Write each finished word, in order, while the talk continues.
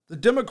The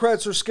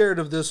Democrats are scared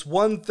of this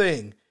one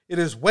thing. It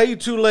is way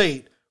too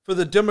late for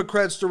the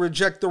Democrats to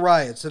reject the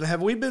riots. And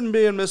have we been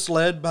being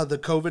misled by the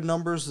COVID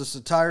numbers this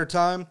entire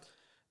time?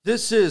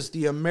 This is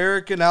the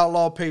American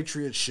Outlaw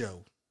Patriot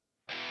Show.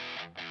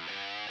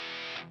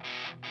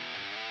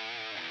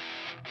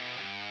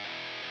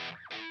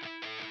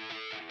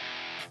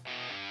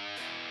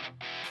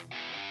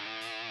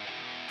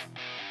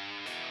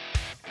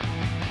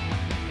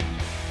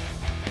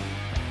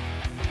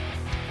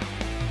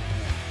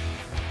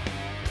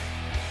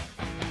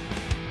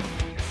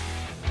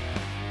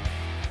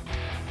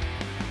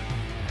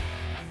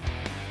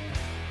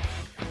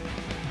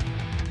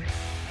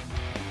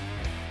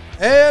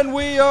 And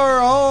we are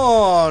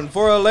on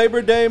for a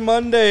Labor Day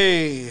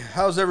Monday.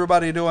 How's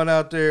everybody doing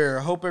out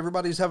there? Hope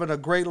everybody's having a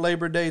great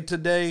Labor Day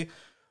today.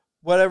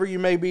 Whatever you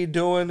may be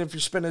doing, if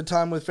you're spending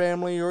time with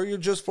family or you're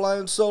just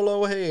flying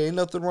solo, hey, ain't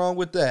nothing wrong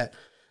with that.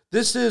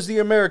 This is the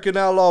American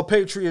Outlaw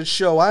Patriot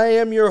Show. I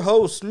am your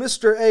host,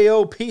 Mr.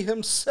 AOP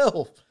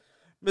himself,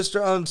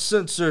 Mr.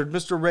 Uncensored,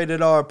 Mr.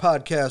 Rated R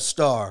Podcast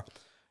Star.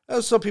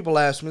 As some people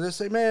ask me, they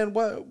say, man,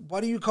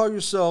 why do you call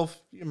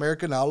yourself the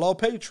American Outlaw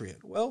Patriot?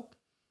 Well,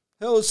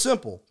 hell, it's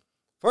simple.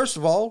 First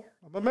of all,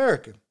 I'm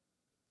American.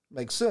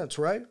 Makes sense,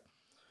 right?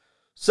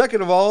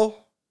 Second of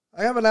all,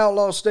 I have an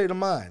outlaw state of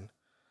mind.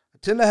 I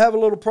tend to have a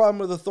little problem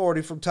with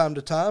authority from time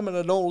to time, and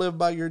I don't live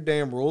by your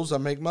damn rules. I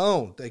make my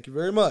own. Thank you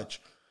very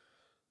much.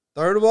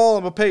 Third of all,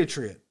 I'm a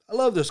patriot. I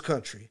love this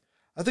country.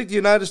 I think the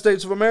United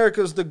States of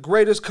America is the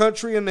greatest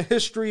country in the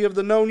history of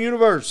the known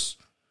universe.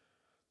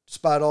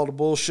 Despite all the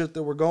bullshit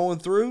that we're going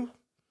through,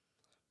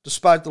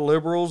 despite the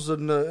liberals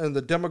and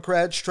the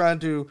Democrats trying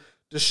to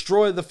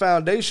destroy the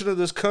foundation of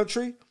this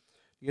country,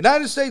 the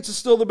United States is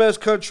still the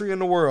best country in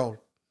the world.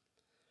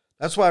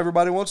 That's why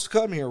everybody wants to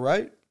come here,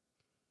 right?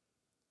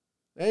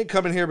 They ain't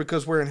coming here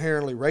because we're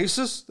inherently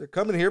racist. They're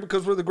coming here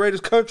because we're the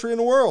greatest country in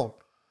the world.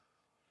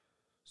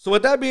 So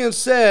with that being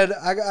said,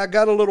 I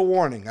got a little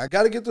warning. I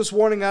got to get this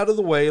warning out of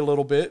the way a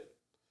little bit.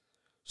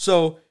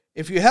 So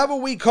if you have a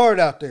weak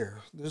heart out there,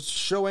 this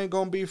show ain't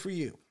going to be for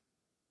you.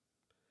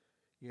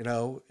 You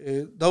know,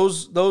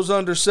 those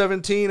under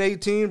 17,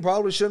 18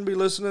 probably shouldn't be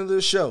listening to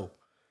this show.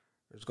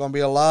 There's going to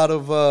be a lot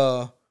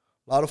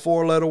of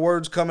four-letter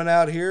words coming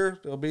out here.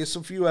 There'll be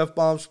some few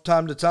F-bombs from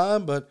time to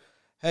time, but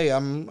hey,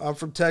 I'm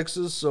from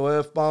Texas, so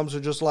F-bombs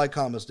are just like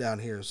commas down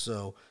here.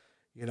 So,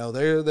 you know,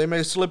 they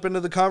may slip into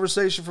the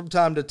conversation from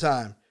time to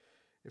time.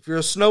 If you're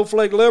a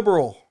snowflake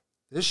liberal,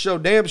 this show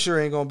damn sure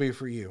ain't going to be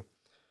for you.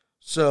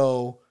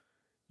 So,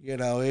 you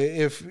know,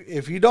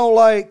 if you don't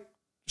like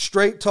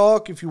straight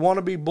talk, if you want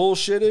to be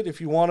bullshitted,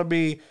 if you want to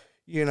be,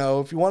 you know,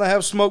 if you want to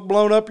have smoke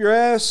blown up your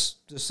ass,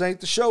 this ain't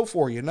the show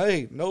for you.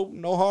 Hey,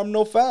 no harm,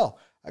 no foul.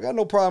 I got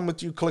no problem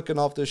with you clicking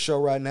off this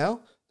show right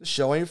now. This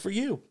show ain't for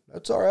you.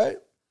 That's all right.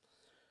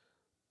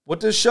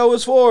 What this show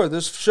is for,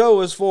 this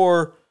show is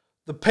for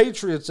the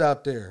patriots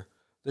out there,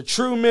 the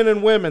true men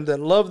and women that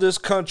love this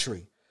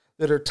country,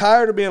 that are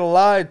tired of being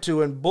lied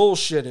to and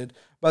bullshitted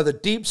by the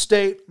deep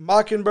state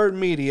Mockingbird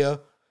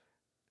media,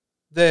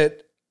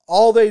 that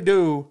all they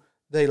do,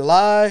 they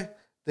lie,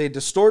 they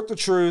distort the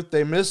truth,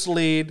 they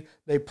mislead,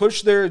 they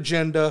push their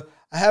agenda.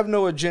 I have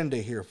no agenda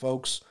here,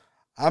 folks.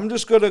 I'm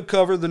just going to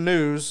cover the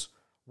news,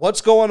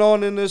 what's going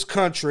on in this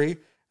country,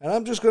 and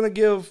I'm just going to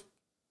give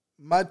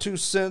my 2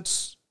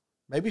 cents,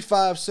 maybe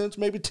 5 cents,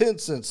 maybe 10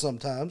 cents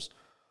sometimes,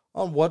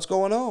 on what's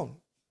going on.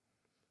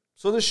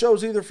 So this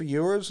show's either for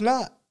you or it's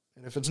not.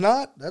 And if it's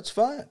not, that's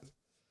fine.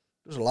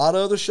 There's a lot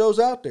of other shows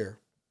out there.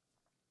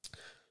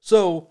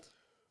 So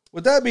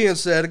with that being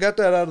said, I got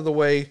that out of the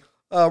way.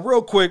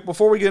 Real quick,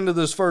 before we get into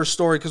this first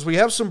story, because we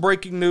have some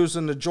breaking news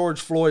in the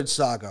George Floyd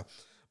saga.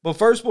 But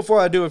first,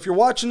 before I do, if you're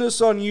watching this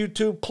on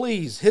YouTube,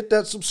 please hit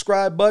that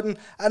subscribe button.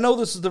 I know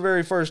this is the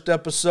very first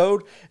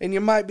episode, and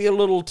you might be a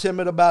little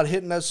timid about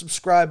hitting that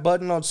subscribe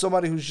button on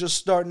somebody who's just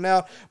starting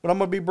out, but I'm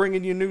going to be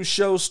bringing you new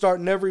shows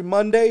starting every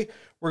Monday.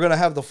 We're going to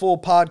have the full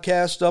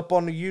podcast up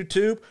on the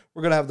YouTube.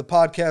 We're going to have the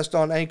podcast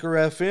on Anchor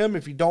FM.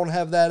 If you don't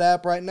have that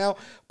app right now,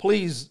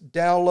 please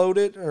download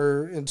it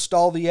or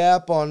install the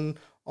app on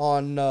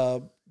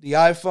the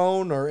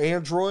iPhone or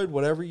Android,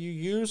 whatever you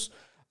use.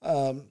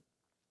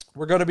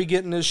 We're going to be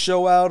getting this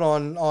show out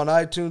on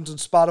iTunes and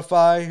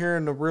Spotify here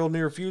in the real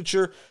near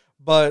future,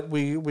 but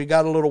we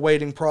got a little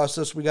waiting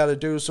process we got to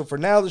do. So for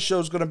now, the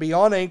show's going to be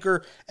on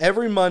Anchor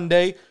every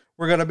Monday.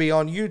 We're going to be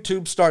on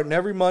YouTube starting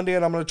every Monday,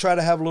 and I'm going to try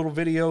to have little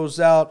videos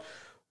out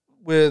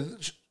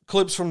with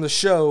clips from the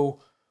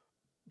show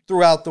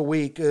throughout the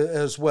week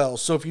as well.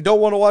 So if you don't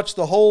want to watch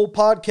the whole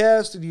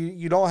podcast and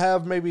you don't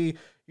have maybe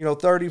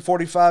 30,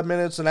 45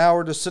 minutes, an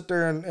hour to sit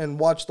there and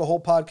watch the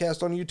whole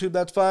podcast on YouTube,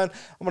 that's fine.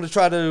 I'm going to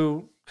try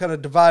to kind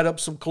of divide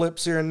up some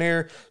clips here and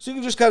there so you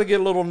can just kind of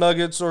get little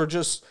nuggets, or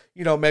just,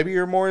 maybe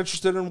you're more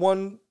interested in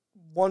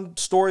one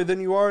story than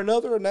you are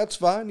another, and that's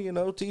fine,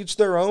 to each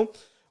their own.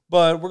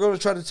 But we're going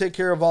to try to take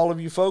care of all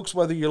of you folks,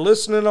 whether you're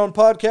listening on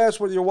podcasts,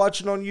 whether you're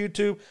watching on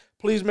YouTube.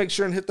 Please make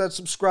sure and hit that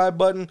subscribe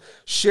button.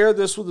 Share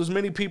this with as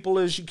many people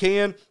as you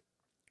can.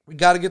 We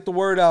got to get the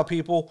word out,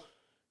 people.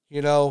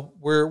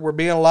 We're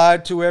being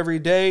lied to every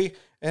day,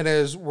 and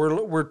as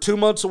we're 2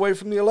 months away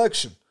from the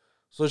election.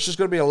 So it's just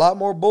going to be a lot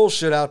more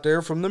bullshit out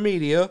there from the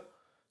media.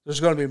 There's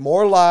going to be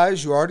more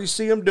lies. You already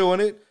see them doing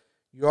it.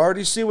 You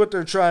already see what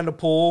they're trying to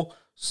pull,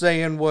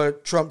 saying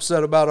what Trump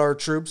said about our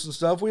troops and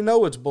stuff. We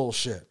know it's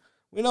bullshit.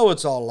 We know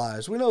it's all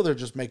lies. We know they're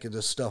just making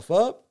this stuff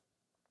up.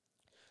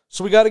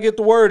 So we got to get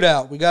the word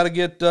out. We got to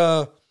get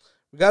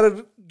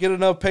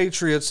enough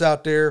patriots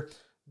out there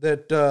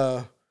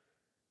that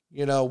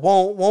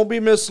won't be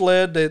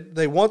misled.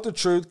 They want the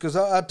truth, because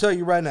I tell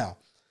you right now,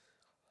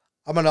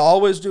 I'm going to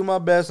always do my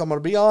best. I'm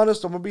going to be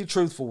honest. I'm going to be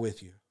truthful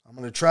with you. I'm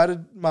going to try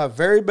my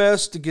very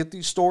best to get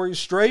these stories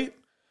straight.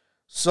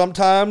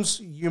 Sometimes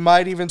you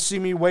might even see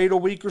me wait a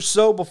week or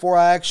so before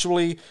I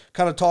actually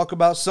kind of talk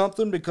about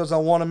something, because I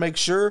want to make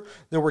sure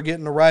that we're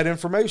getting the right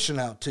information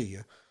out to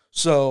you.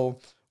 So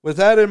with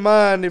that in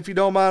mind, if you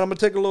don't mind, I'm going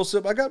to take a little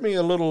sip. I got me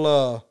a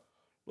little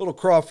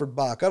Crawford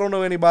Bock. I don't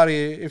know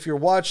anybody, if you're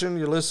watching,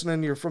 you're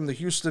listening, you're from the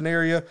Houston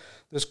area,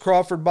 this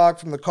Crawford Bock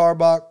from the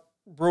Carbach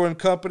Brewing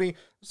Company,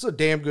 it's a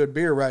damn good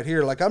beer right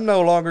here. Like, I'm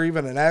no longer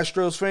even an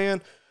Astros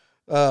fan.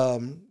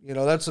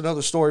 That's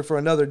another story for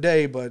another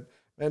day, but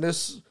man,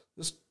 this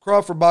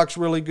Crawford Bock's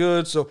really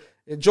good. So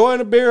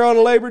enjoying a beer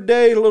on Labor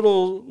Day, a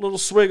little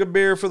swig of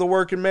beer for the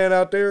working man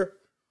out there.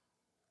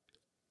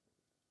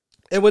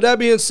 And with that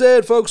being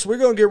said, folks, we're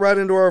going to get right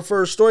into our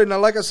first story. Now,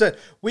 like I said,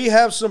 we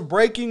have some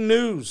breaking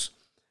news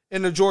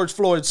in the George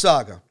Floyd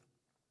saga.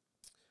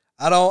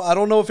 I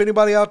don't know if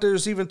anybody out there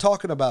is even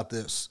talking about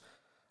this.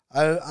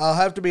 I'll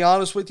have to be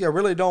honest with you. I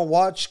really don't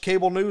watch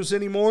cable news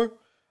anymore.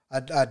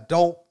 I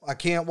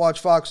can't watch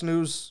Fox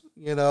News.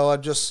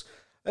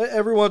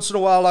 Every once in a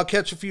while I'll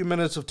catch a few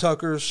minutes of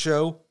Tucker's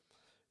show,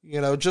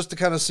 just to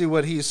kind of see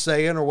what he's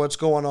saying or what's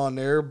going on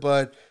there.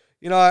 But,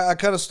 I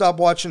kind of stopped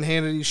watching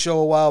Hannity's show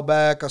a while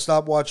back. I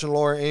stopped watching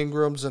Laura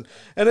Ingram's, and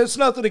it's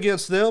nothing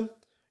against them.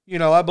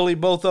 I believe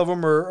both of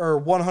them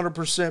are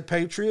 100%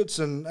 patriots,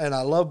 and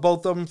I love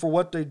both of them for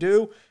what they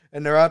do,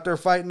 and they're out there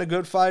fighting a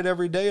good fight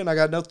every day, and I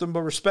got nothing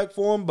but respect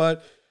for them.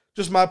 But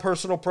just my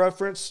personal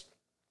preference,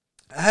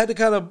 I had to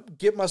kind of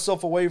get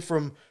myself away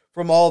from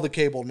all the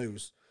cable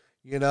news.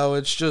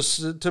 It's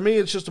just, to me,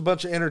 it's just a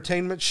bunch of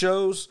entertainment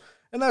shows,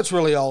 and that's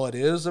really all it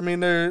is. I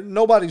mean,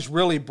 nobody's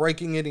really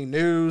breaking any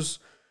news.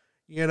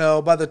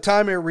 By the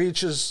time it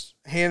reaches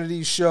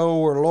Hannity's show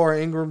or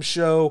Laura Ingram's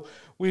show,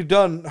 we've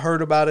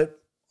heard about it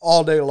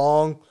all day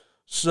long.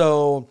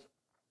 So,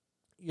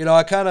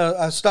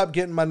 I stopped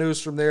getting my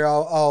news from there.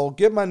 I'll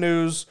get my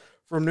news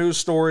from news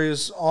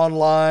stories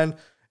online.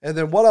 And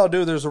then what I'll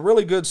do, there's a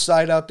really good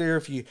site out there.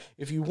 If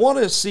you want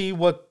to see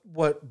what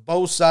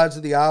both sides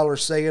of the aisle are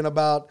saying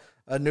about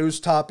a news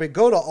topic,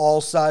 go to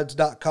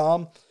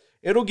allsides.com.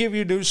 It'll give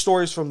you news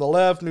stories from the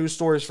left, news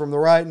stories from the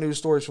right, news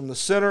stories from the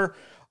center.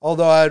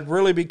 Although I'd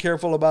really be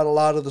careful about a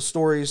lot of the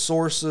stories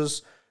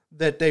sources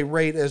that they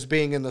rate as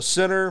being in the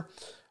center.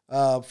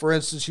 For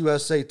instance,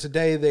 USA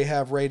Today, they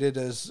have rated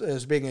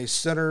as being a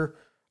center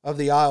of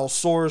the aisle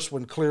source,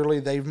 when clearly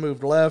they've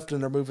moved left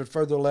and they're moving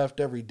further left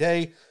every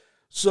day.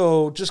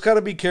 So just kind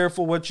of be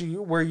careful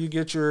where you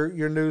get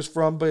your news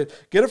from, but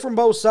get it from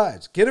both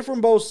sides. Get it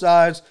from both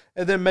sides,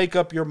 and then make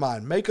up your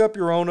mind. Make up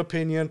your own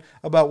opinion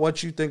about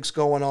what you think's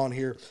going on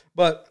here.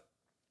 But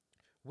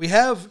we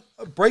have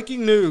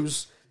breaking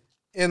news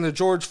in the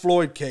George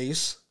Floyd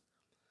case.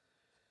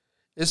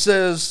 It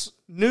says,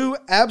 new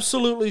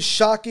absolutely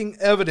shocking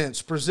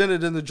evidence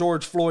presented in the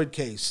George Floyd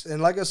case.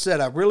 And like I said,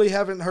 I really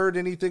haven't heard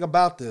anything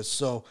about this,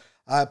 so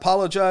I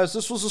apologize.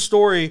 This was a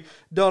story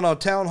done on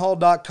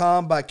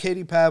townhall.com by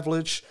Katie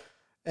Pavlich,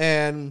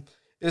 and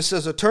it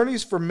says,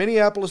 attorneys for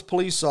Minneapolis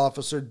police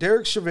officer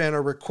Derek Chauvin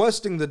are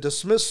requesting the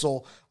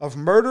dismissal of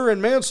murder and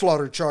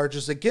manslaughter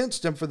charges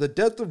against him for the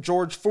death of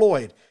George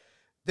Floyd.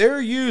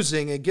 They're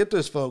using, and get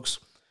this, folks,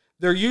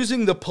 they're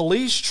using the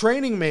police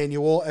training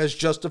manual as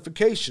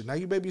justification. Now,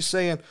 you may be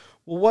saying,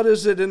 well, what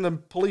is it in the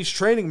police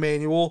training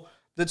manual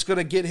that's going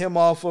to get him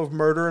off of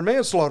murder and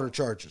manslaughter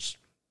charges?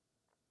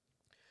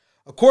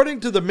 According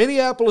to the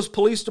Minneapolis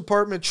Police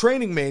Department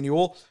training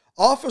manual,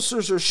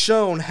 officers are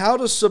shown how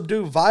to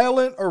subdue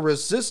violent or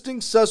resisting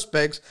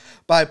suspects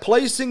by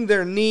placing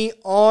their knee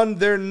on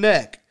their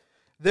neck.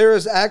 There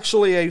is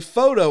actually a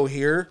photo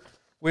here,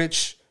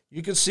 which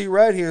you can see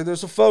right here.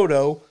 There's a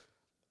photo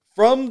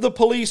from the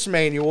police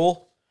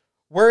manual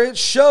where it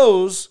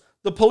shows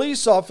the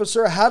police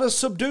officer how to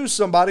subdue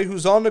somebody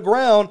who's on the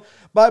ground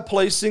by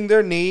placing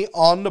their knee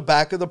on the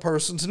back of the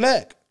person's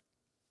neck.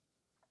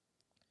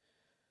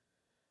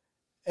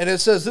 And it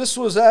says this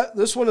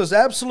one is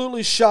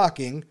absolutely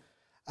shocking.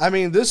 I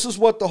mean, this is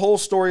what the whole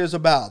story is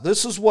about.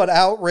 This is what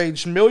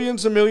outraged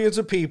millions and millions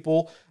of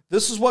people.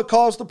 This is what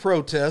caused the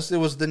protest. It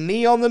was the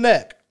knee on the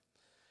neck.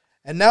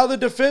 And now the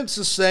defense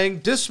is saying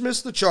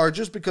dismiss the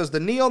charges because the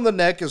knee on the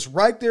neck is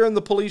right there in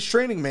the police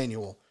training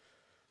manual.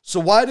 So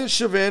why did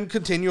Chauvin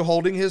continue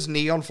holding his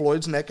knee on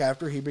Floyd's neck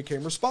after he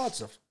became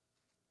responsive?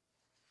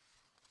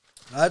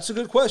 That's a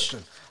good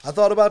question. I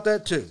thought about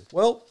that too.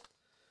 Well,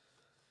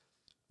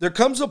 there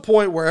comes a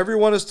point where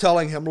everyone is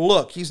telling him,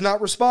 look, he's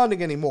not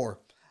responding anymore.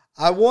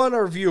 I want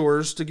our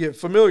viewers to get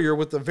familiar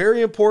with the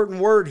very important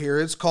word here.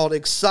 It's called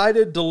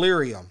excited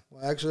delirium.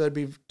 Well, actually, that'd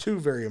be two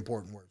very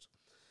important words.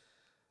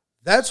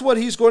 That's what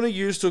he's going to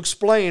use to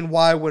explain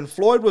why when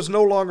Floyd was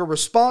no longer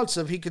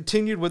responsive, he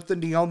continued with the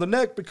knee on the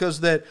neck, because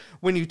that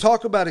when you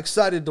talk about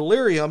excited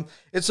delirium,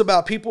 it's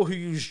about people who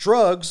use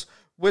drugs,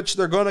 which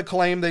they're going to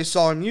claim they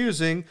saw him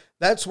using.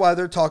 That's why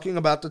they're talking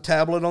about the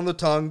tablet on the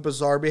tongue,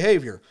 bizarre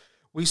behavior.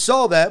 We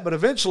saw that, but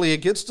eventually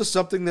it gets to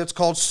something that's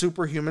called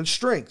superhuman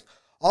strength.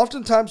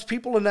 Oftentimes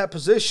people in that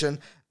position,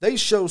 they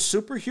show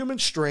superhuman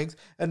strength,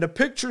 and the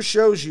picture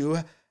shows you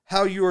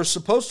how you are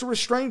supposed to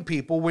restrain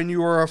people when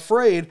you are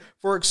afraid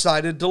for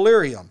excited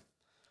delirium.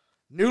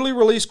 Newly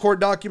released court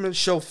documents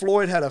show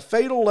Floyd had a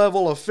fatal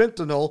level of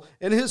fentanyl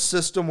in his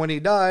system when he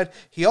died.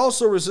 He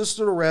also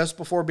resisted arrest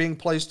before being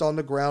placed on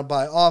the ground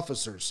by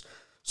officers.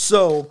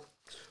 So,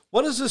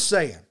 what is this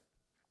saying?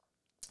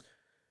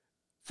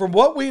 From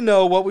what we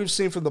know, what we've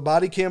seen from the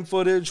body cam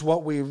footage,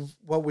 what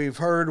we've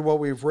heard, what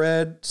we've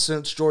read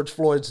since George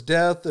Floyd's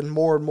death, and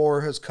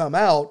more has come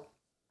out,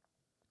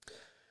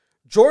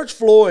 George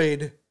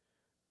Floyd,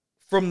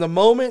 from the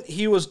moment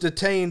he was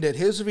detained at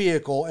his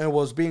vehicle and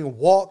was being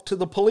walked to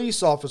the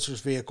police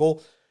officer's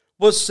vehicle,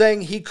 was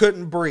saying he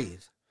couldn't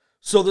breathe.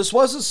 So this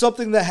wasn't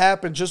something that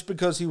happened just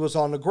because he was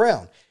on the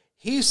ground.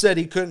 He said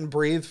he couldn't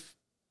breathe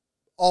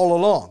all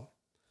along.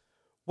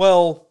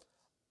 Well,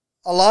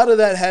 a lot of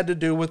that had to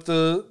do with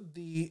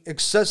the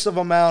excessive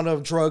amount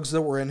of drugs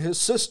that were in his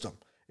system.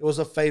 It was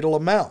a fatal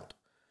amount.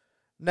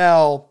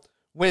 Now,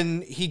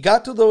 when he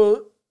got to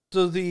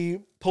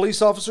the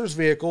police officer's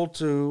vehicle,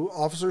 to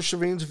Officer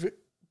Chavin's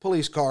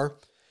police car,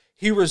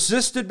 he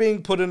resisted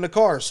being put in the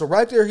car. So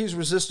right there, he's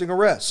resisting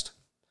arrest.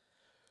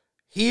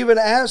 He even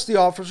asked the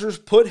officers,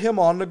 put him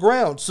on the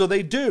ground. So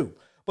they do.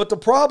 But the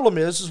problem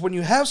is when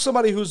you have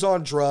somebody who's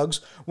on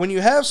drugs, when you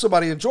have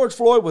somebody, and George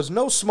Floyd was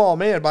no small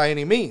man by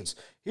any means.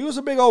 He was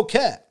a big old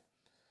cat.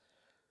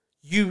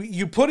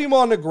 You put him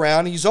on the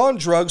ground, he's on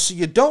drugs, so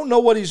you don't know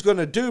what he's going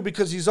to do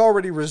because he's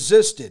already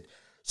resisted.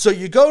 So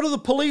you go to the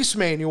police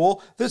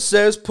manual that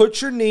says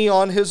put your knee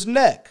on his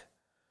neck,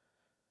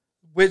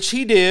 which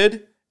he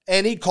did,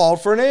 and he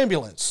called for an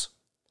ambulance.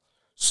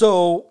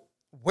 So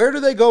where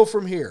do they go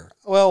from here?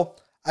 Well,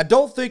 I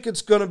don't think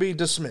it's going to be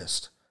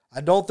dismissed.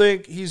 I don't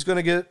think he's going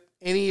to get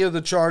any of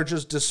the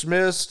charges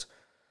dismissed.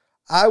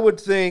 I would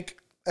think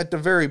at the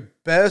very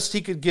best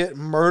he could get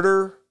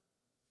murder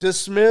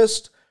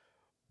dismissed,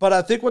 but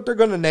I think what they're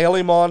going to nail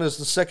him on is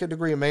the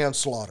second-degree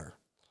manslaughter.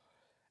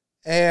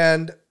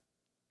 And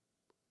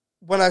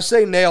when I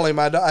say nail him,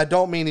 I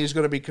don't mean he's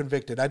going to be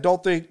convicted. I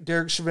don't think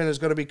Derek Chauvin is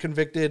going to be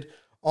convicted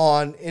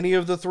on any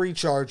of the three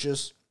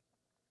charges.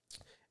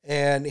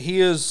 And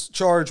he is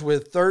charged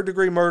with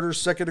third-degree murder,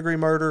 second-degree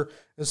murder,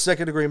 and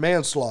second-degree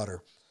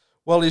manslaughter.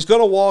 Well, he's going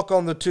to walk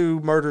on the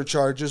two murder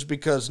charges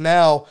because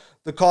now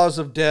the cause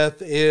of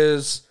death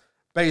is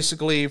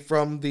basically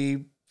from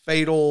the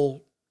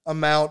fatal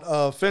amount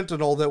of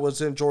fentanyl that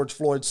was in George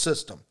Floyd's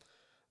system.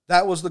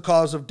 That was the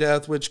cause of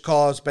death, which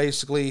caused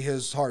basically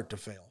his heart to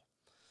fail.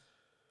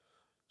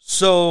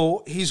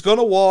 So he's going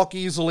to walk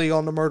easily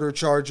on the murder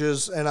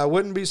charges, and I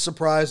wouldn't be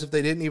surprised if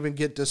they didn't even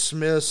get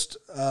dismissed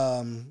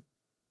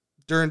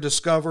during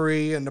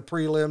discovery and the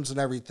prelims and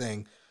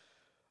everything.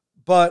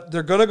 But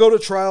they're going to go to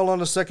trial on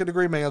the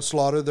second-degree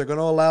manslaughter. They're going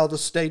to allow the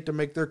state to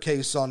make their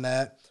case on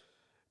that,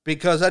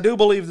 because I do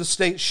believe the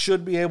state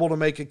should be able to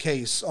make a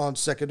case on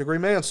second-degree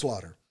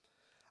manslaughter.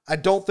 I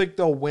don't think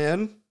they'll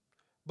win,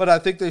 but I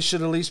think they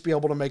should at least be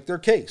able to make their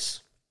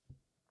case.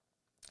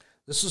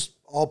 This is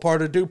all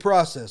part of due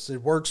process.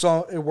 It works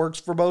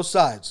for both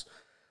sides.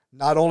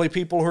 Not only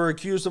people who are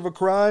accused of a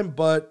crime,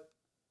 but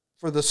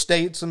for the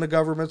states and the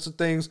governments and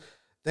things,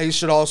 they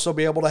should also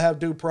be able to have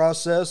due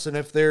process. And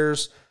if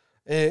there's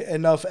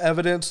enough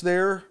evidence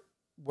there,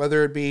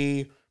 whether it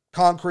be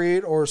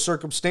concrete or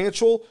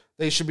circumstantial,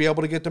 they should be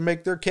able to get to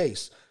make their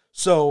case.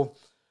 So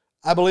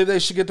I believe they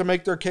should get to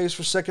make their case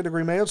for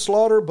second-degree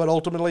manslaughter, but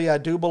ultimately I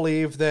do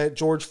believe that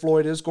George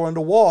Floyd is going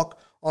to walk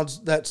on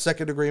that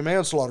second-degree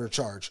manslaughter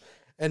charge.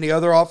 And the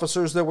other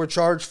officers that were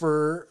charged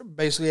for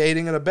basically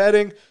aiding and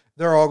abetting,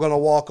 they're all going to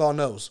walk on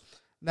those.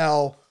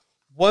 Now,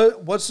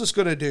 what's this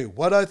going to do?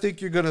 What I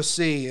think you're going to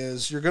see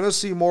is you're going to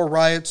see more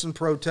riots and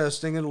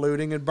protesting and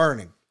looting and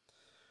burning.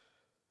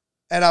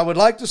 And I would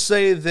like to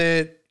say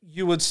that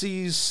you would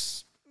see,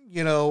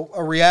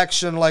 a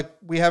reaction like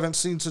we haven't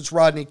seen since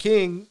Rodney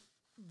King,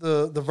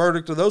 the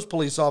verdict of those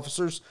police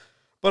officers.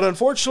 But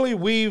unfortunately,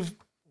 we've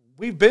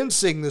been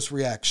seeing this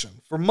reaction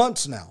for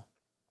months now.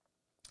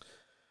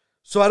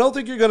 So I don't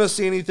think you're going to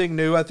see anything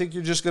new. I think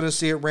you're just going to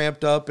see it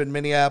ramped up in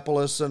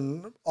Minneapolis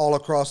and all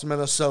across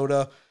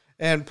Minnesota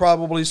and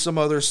probably some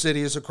other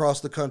cities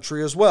across the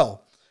country as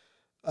well.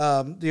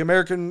 The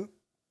American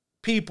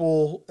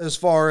people, as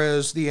far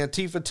as the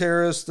Antifa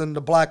terrorists and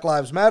the Black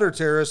Lives Matter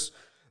terrorists,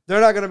 they're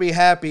not going to be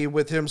happy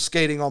with him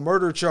skating on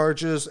murder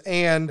charges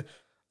and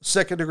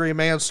second-degree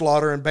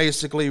manslaughter and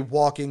basically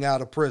walking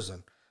out of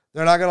prison.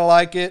 They're not going to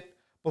like it,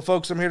 but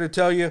folks, I'm here to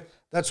tell you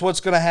that's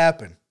what's going to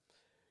happen.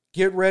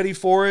 Get ready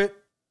for it.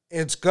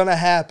 It's going to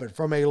happen.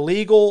 From a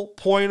legal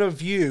point of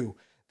view,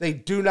 they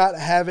do not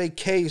have a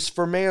case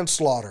for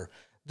manslaughter.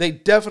 They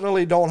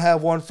definitely don't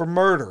have one for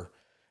murder,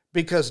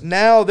 because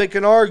now they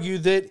can argue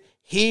that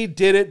he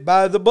did it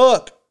by the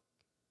book.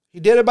 He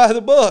did it by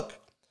the book.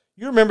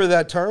 You remember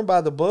that term,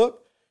 by the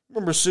book?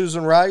 Remember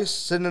Susan Rice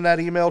sending that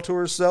email to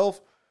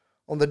herself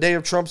on the day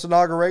of Trump's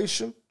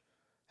inauguration?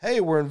 Hey,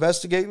 we're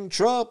investigating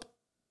Trump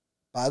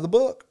by the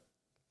book.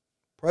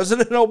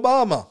 President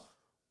Obama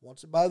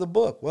wants it by the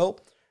book. Well,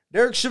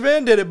 Derek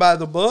Chauvin did it by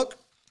the book,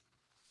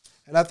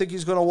 and I think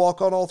he's going to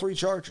walk on all 3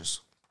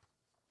 charges.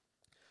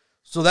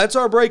 So that's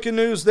our breaking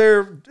news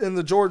there in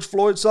the George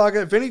Floyd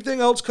saga. If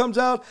anything else comes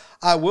out,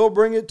 I will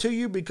bring it to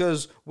you,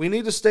 because we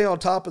need to stay on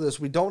top of this.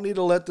 We don't need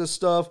to let this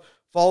stuff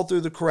fall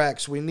through the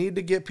cracks. We need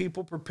to get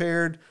people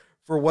prepared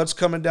for what's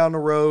coming down the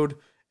road,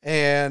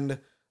 and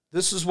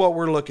this is what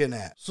we're looking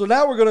at. So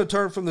now we're going to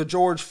turn from the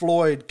George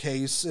Floyd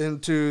case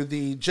into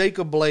the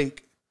Jacob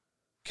Blake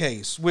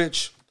case,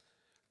 which,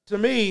 to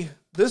me,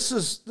 this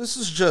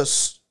is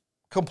just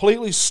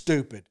completely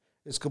stupid.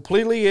 It's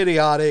completely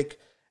idiotic,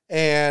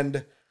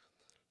 and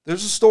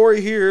there's a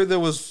story here that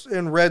was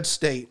in Red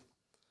State,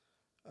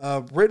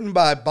 written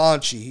by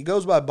Bonchi. He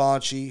goes by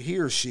Bonchi, he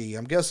or she.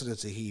 I'm guessing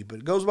it's a he, but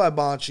it goes by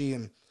Bonchi,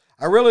 and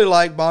I really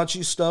like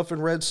Bonchi's stuff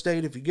in Red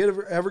State. If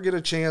you ever get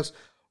a chance,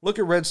 look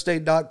at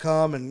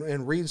redstate.com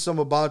and read some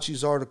of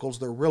Bonchi's articles.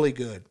 They're really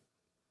good.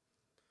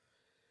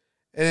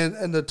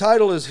 And the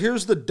title is,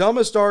 Here's the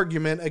Dumbest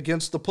Argument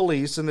Against the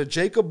Police in the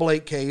Jacob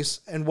Blake Case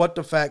and What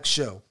the Facts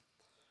Show.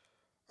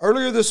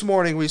 Earlier this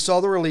morning, we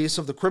saw the release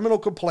of the criminal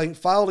complaint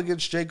filed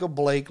against Jacob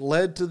Blake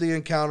led to his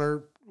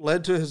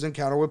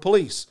encounter with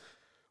police.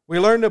 We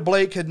learned that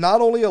Blake had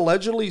not only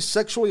allegedly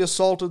sexually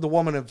assaulted the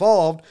woman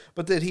involved,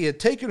 but that he had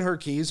taken her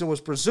keys and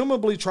was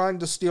presumably trying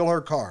to steal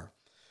her car.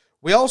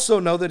 We also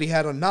know that he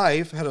had a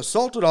knife, had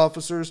assaulted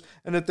officers,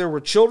 and that there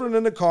were children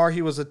in the car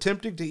he was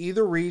attempting to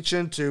either reach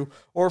into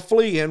or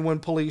flee in when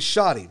police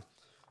shot him.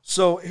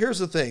 So here's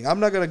the thing. I'm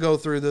not going to go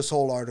through this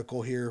whole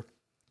article here.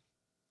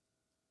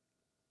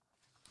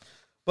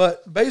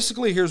 But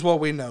basically, here's what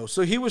we know.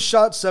 So he was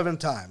shot 7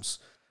 times.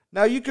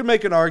 Now, you can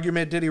make an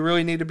argument, did he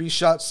really need to be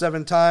shot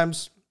 7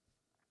 times?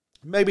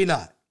 Maybe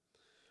not.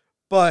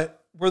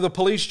 But were the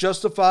police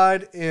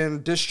justified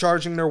in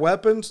discharging their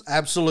weapons?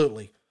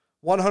 Absolutely.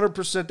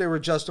 100% they were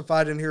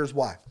justified, and here's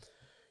why.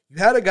 You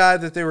had a guy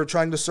that they were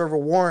trying to serve a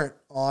warrant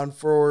on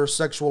for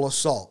sexual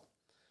assault.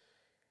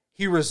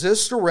 He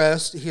resists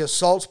arrest. He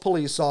assaults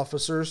police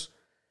officers.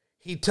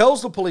 He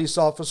tells the police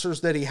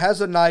officers that he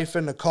has a knife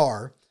in the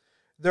car.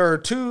 There are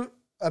 2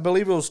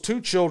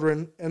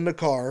 children in the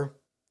car.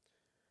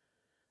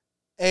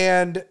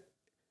 And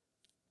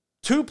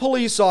 2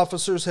 police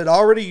officers had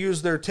already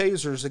used their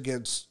tasers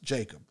against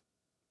Jacob.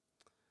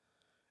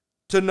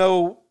 To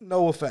no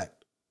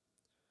effect.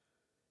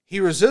 He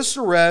resists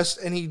arrest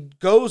and he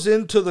goes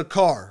into the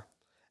car.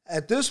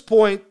 At this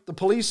point, the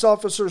police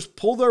officers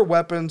pull their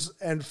weapons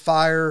and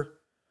fire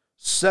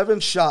 7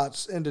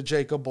 shots into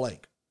Jacob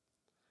Blake.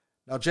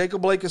 Now,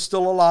 Jacob Blake is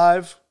still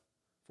alive.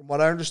 From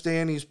what I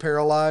understand, he's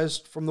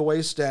paralyzed from the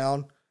waist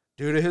down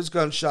due to his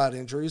gunshot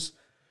injuries.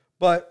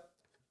 But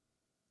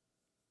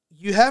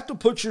you have to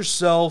put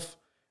yourself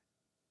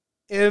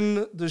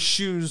in the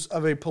shoes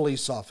of a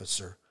police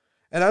officer.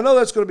 And I know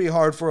that's going to be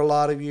hard for a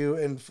lot of you.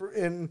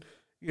 And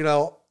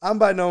I'm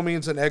by no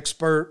means an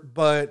expert,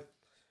 but,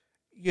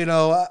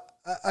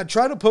 I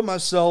try to put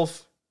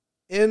myself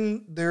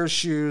in their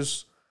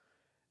shoes,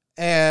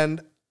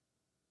 and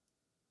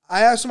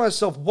I ask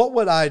myself, what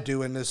would I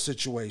do in this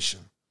situation?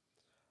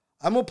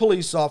 I'm a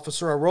police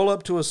officer. I roll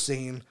up to a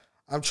scene.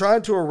 I'm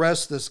trying to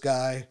arrest this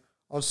guy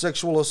on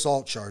sexual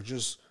assault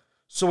charges.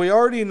 So we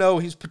already know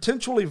he's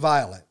potentially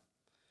violent.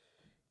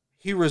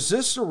 He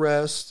resists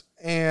arrest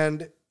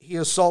and he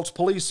assaults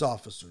police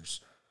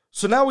officers.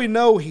 So now we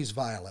know he's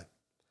violent.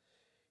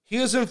 He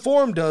has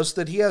informed us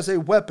that he has a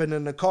weapon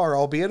in the car,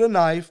 albeit a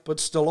knife, but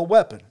still a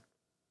weapon.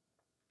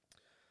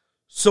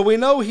 So we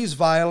know he's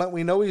violent,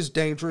 we know he's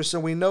dangerous,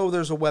 and we know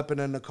there's a weapon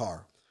in the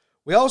car.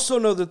 We also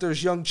know that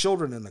there's young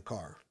children in the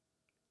car.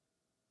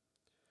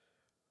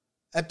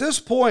 At this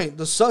point,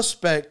 the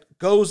suspect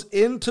goes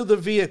into the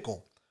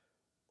vehicle.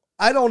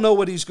 I don't know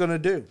what he's going to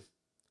do.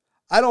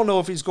 I don't know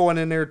if he's going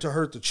in there to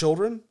hurt the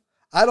children.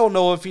 I don't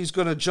know if he's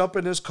going to jump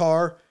in his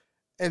car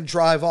and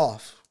drive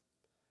off.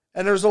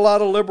 And there's a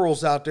lot of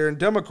liberals out there and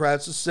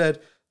Democrats that said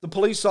the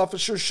police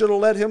officer should have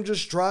let him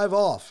just drive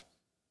off.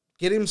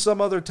 Get him some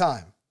other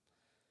time.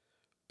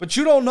 But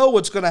you don't know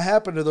what's going to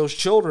happen to those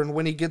children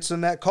when he gets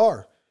in that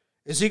car.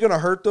 Is he going to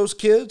hurt those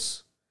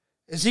kids?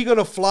 Is he going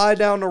to fly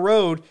down the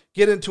road,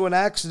 get into an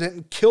accident,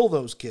 and kill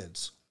those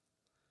kids?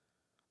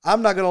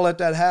 I'm not going to let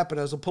that happen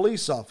as a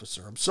police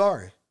officer. I'm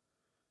sorry.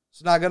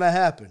 It's not going to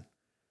happen.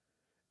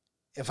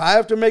 If I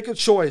have to make a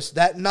choice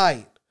that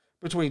night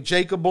between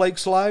Jacob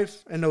Blake's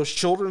life and those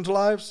children's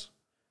lives,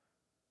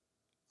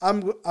 I'm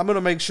going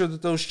to make sure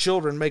that those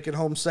children make it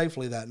home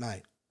safely that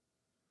night.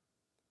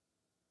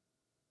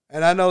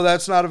 And I know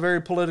that's not a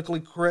very politically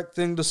correct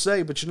thing to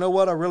say, but you know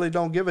what? I really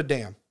don't give a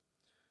damn.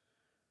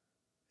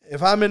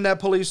 If I'm in that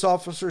police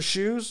officer's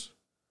shoes,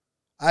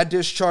 I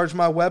discharge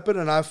my weapon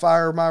and I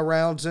fire my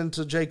rounds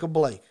into Jacob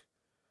Blake.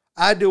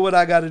 I do what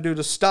I got to do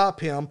to stop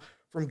him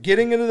from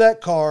getting into that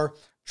car,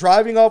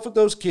 driving off with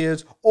those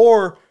kids,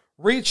 or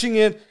reaching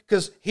in,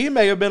 because he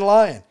may have been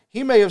lying.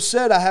 He may have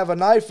said, I have a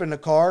knife in the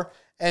car,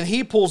 and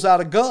he pulls out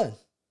a gun.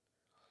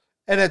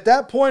 And at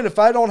that point, if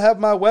I don't have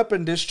my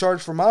weapon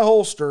discharged from my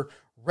holster,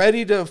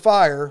 ready to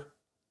fire,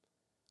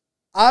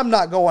 I'm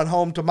not going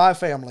home to my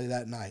family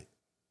that night.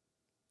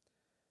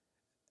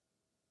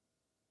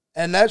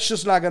 And that's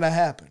just not going to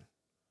happen.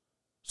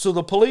 So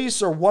the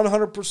police are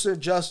 100%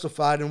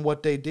 justified in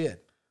what they did.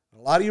 A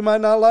lot of you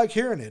might not like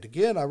hearing it.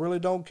 Again, I really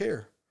don't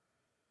care.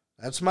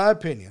 That's my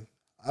opinion.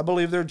 I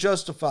believe they're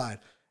justified.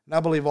 And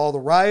I believe all the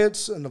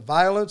riots and the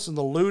violence and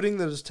the looting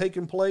that has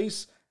taken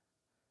place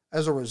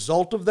as a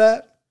result of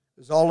that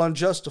is all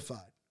unjustified.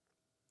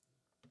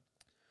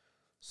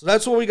 So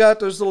that's what we got.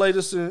 There's the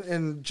latest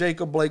in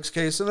Jacob Blake's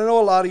case. And I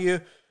know a lot of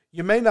you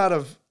may not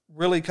have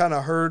really kind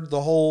of heard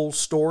the whole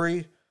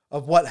story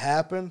of what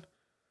happened.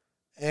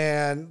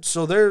 And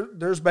so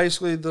there's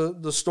basically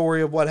the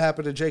story of what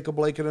happened to Jacob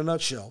Blake in a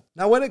nutshell.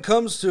 Now, when it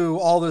comes to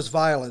all this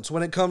violence,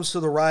 when it comes to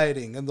the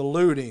rioting and the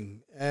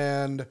looting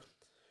and,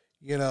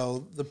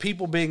 the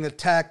people being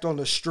attacked on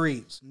the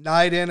streets,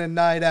 night in and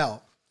night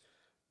out,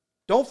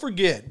 don't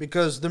forget,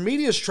 because the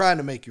media is trying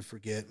to make you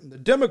forget, and the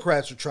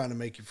Democrats are trying to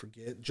make you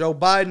forget, Joe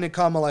Biden and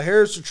Kamala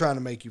Harris are trying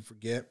to make you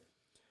forget.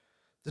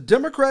 The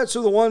Democrats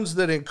are the ones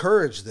that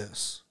encourage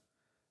this.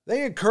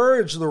 They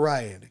encourage the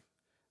rioting.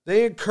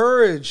 They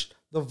encourage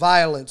the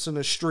violence in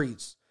the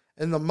streets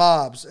and the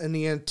mobs and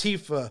the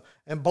Antifa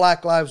and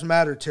Black Lives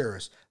Matter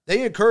terrorists.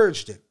 They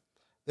encouraged it.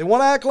 They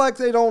want to act like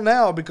they don't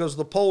now because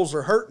the polls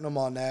are hurting them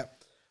on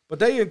that, but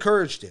they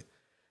encouraged it.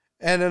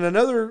 And in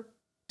another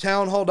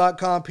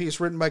townhall.com piece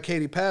written by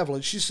Katie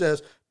Pavlich, she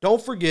says,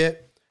 don't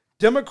forget,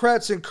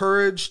 Democrats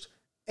encouraged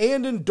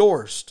and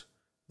endorsed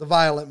the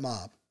violent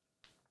mob.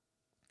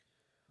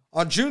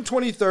 On June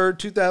 23,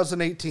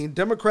 2018,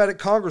 Democratic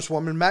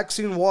Congresswoman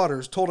Maxine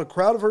Waters told a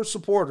crowd of her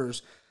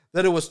supporters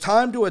that it was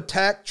time to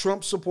attack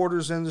Trump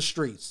supporters in the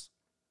streets.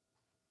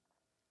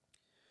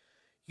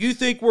 You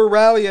think we're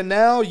rallying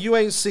now? You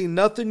ain't seen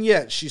nothing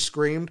yet, she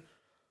screamed.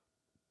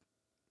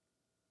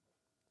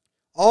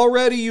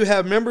 Already you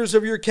have members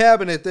of your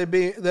cabinet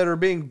that are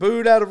being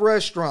booed out of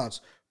restaurants,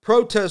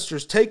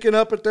 protesters taken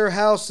up at their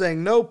house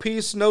saying no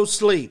peace, no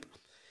sleep.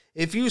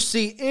 If you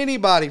see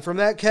anybody from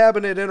that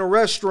cabinet in a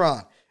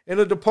restaurant, in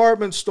a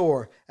department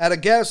store, at a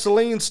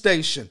gasoline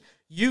station,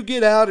 you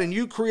get out and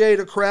you create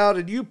a crowd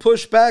and you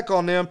push back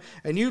on them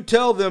and you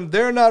tell them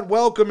they're not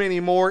welcome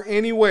anymore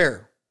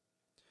anywhere.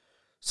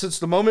 Since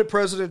the moment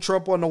President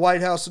Trump won the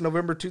White House in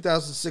November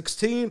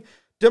 2016,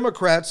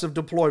 Democrats have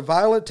deployed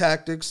violent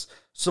tactics,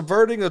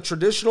 subverting a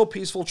traditional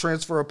peaceful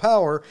transfer of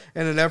power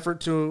in an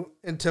effort to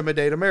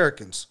intimidate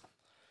Americans.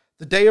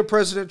 The day of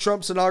President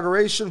Trump's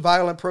inauguration,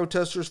 violent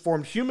protesters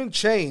formed human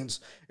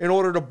chains in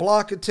order to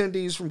block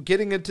attendees from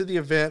getting into the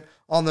event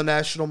on the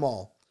National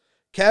Mall.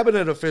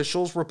 Cabinet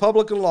officials,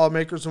 Republican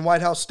lawmakers, and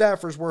White House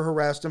staffers were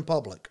harassed in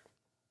public.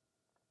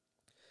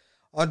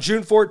 On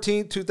June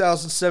 14,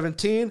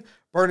 2017,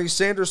 Bernie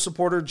Sanders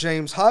supporter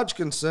James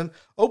Hodgkinson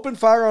opened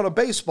fire on a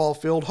baseball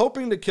field,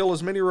 hoping to kill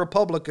as many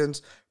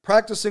Republicans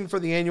practicing for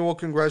the annual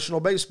congressional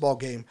baseball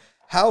game.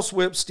 House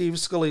Whip Steve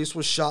Scalise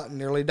was shot and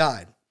nearly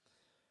died.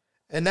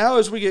 And now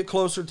as we get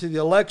closer to the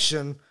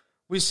election,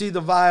 we see the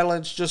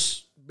violence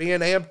just being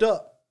amped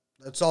up.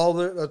 That's all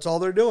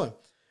they're doing.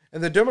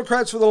 And the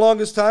Democrats for the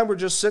longest time were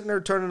just sitting there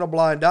turning a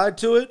blind eye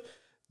to it.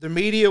 The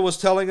media was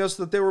telling us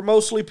that they were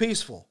mostly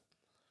peaceful.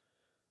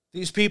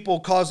 These people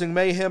causing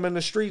mayhem in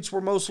the streets were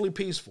mostly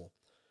peaceful.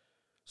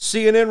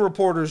 CNN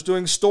reporters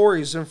doing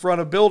stories in front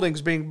of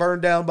buildings being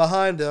burned down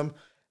behind them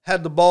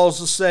had the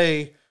balls to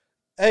say,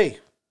 hey,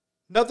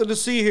 nothing to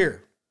see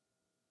here.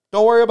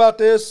 Don't worry about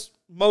this.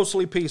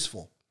 Mostly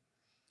peaceful.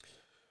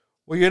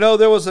 Well,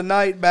 there was a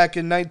night back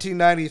in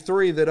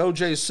 1993 that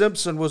O.J.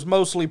 Simpson was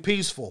mostly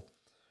peaceful.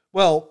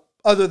 Well,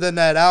 other than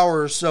that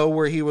hour or so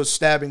where he was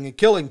stabbing and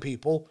killing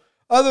people,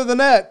 other than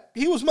that,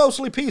 he was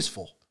mostly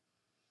peaceful.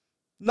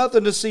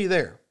 Nothing to see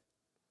there.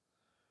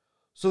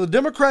 So the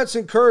Democrats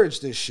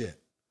encouraged this shit.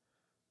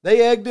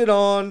 They egged it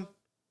on.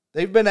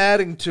 They've been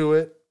adding to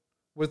it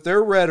with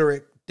their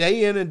rhetoric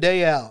day in and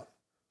day out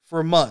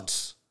for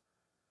months.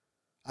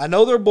 I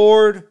know they're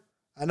bored.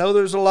 I know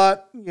there's a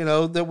lot,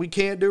 that we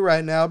can't do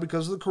right now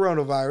because of the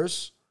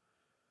coronavirus.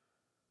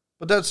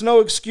 But that's no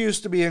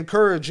excuse to be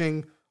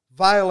encouraging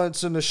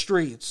violence in the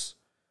streets.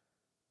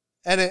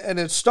 And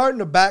it's starting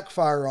to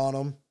backfire on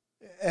them,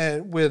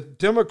 and with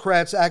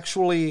Democrats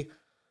actually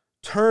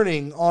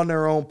turning on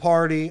their own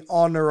party,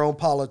 on their own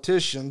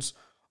politicians,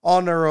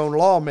 on their own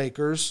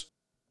lawmakers.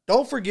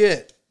 Don't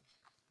forget,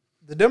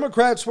 the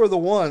Democrats were the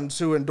ones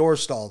who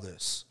endorsed all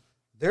this.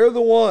 They're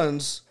the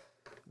ones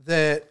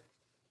that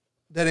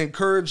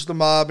encouraged the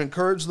mob,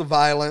 encouraged the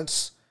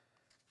violence.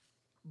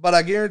 But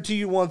I guarantee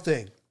you one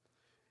thing.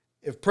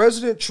 If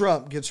President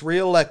Trump gets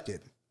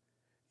reelected,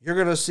 you're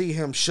going to see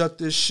him shut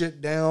this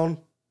shit down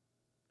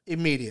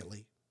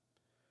immediately.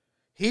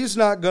 he's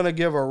not going to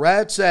give a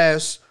rat's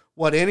ass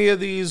what any of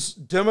these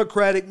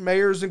Democratic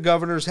mayors and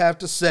governors have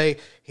to say.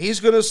 He's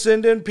going to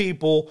send in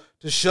people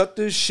to shut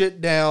this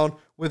shit down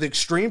with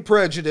extreme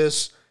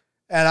prejudice,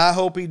 and I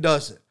hope he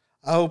does it.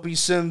 I hope he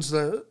sends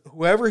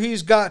whoever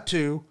he's got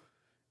to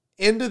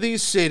into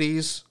these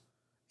cities,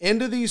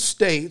 into these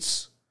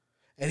states,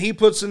 and he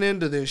puts an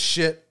end to this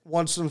shit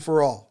once and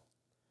for all.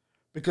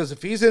 Because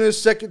if he's in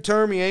his second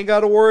term, he ain't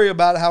got to worry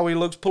about how he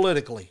looks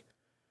politically.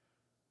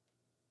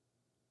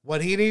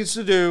 What he needs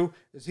to do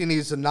is he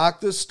needs to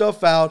knock this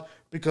stuff out,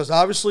 because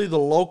obviously the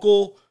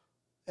local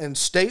and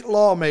state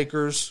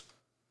lawmakers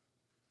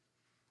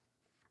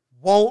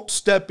won't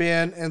step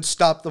in and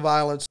stop the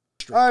violence.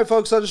 All right,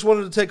 folks, I just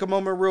wanted to take a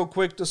moment real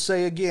quick to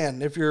say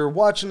again, if you're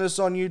watching this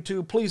on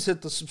YouTube, please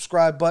hit the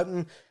subscribe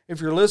button. If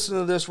you're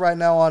listening to this right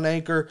now on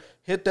Anchor,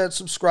 hit that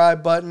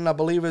subscribe button. I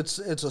believe it's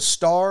a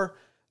star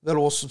that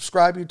will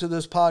subscribe you to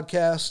this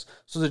podcast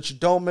so that you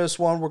don't miss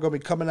one. We're going to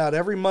be coming out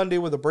every Monday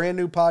with a brand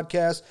new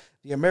podcast,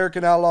 the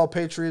American Outlaw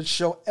Patriot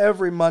Show,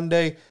 every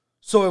Monday.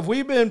 So if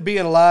we've been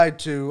being lied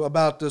to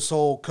about this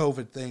whole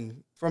COVID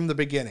thing from the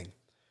beginning,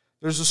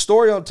 there's a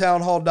story on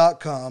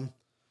townhall.com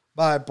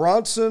by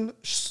Bronson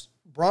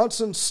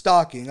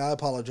Stocking, I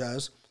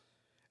apologize,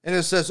 and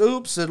it says,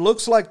 oops, it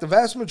looks like the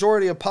vast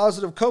majority of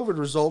positive COVID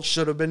results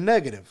should have been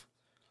negative.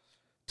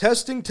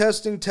 Testing.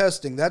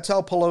 That's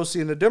how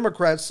Pelosi and the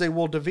Democrats say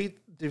we'll defeat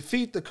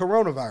the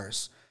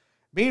coronavirus.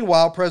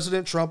 Meanwhile,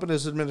 President Trump and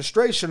his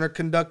administration are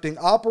conducting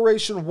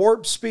Operation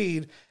Warp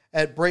Speed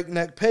at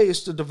breakneck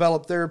pace to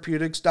develop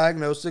therapeutics,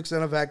 diagnostics,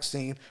 and a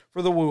vaccine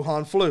for the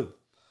Wuhan flu.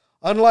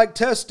 Unlike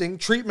testing,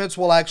 treatments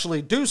will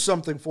actually do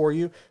something for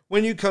you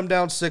when you come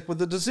down sick with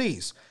the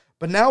disease.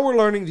 But now we're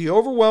learning the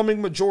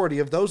overwhelming majority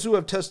of those who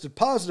have tested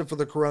positive for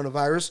the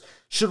coronavirus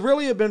should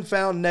really have been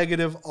found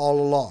negative all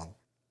along.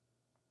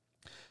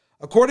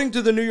 According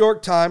to the New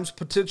York Times,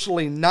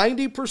 potentially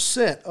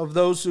 90% of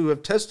those who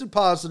have tested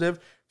positive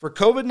for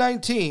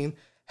COVID-19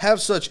 have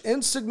such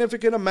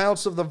insignificant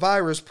amounts of the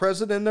virus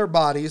present in their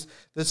bodies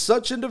that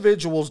such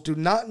individuals do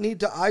not need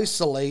to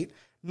isolate,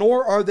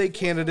 nor are they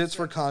candidates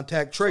for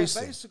contact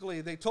tracing. So basically,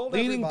 they told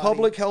leading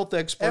public health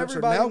experts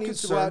are now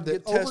concerned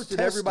that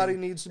everybody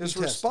needs to be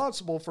tested.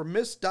 Responsible for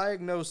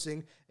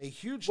misdiagnosing a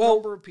huge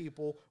number of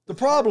people. The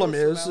problem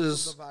is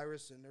the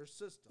virus in their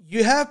system.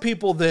 You have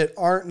people that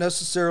aren't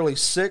necessarily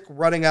sick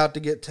running out to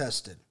get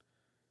tested,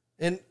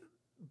 and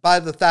by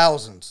the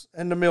thousands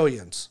and the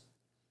millions.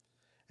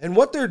 And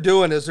what they're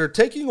doing is they're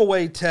taking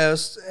away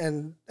tests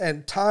and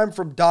time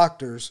from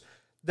doctors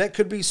that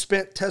could be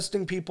spent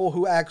testing people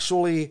who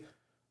actually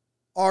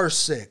are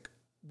sick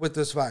with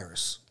this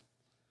virus.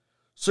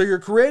 So you're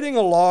creating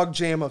a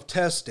logjam of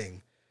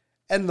testing,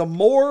 and the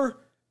more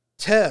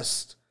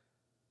tests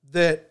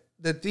that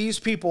these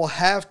people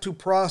have to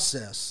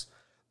process,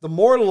 the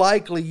more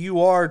likely you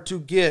are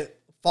to get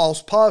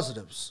false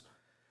positives,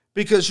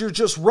 because you're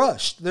just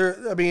rushed.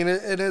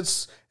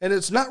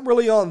 It's not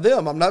really on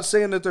them. I'm not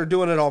saying that they're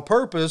doing it on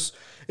purpose.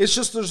 It's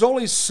just there's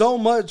only so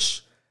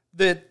much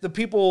that the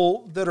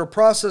people that are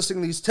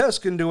processing these tests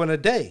can do in a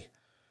day.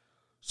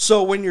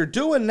 So when you're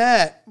doing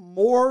that,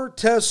 more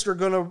tests are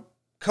going to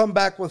come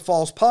back with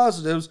false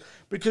positives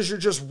because you're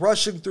just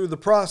rushing through the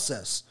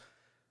process.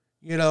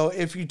 You know,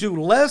 if you do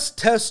less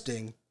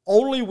testing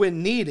only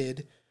when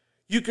needed,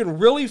 you can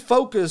really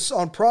focus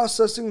on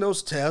processing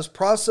those tests,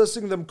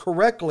 processing them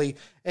correctly,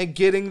 and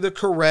getting the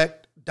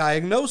correct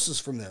diagnosis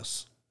from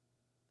this.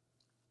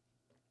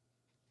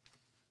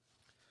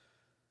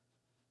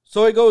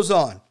 So it goes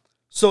on.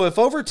 So if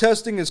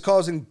overtesting is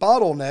causing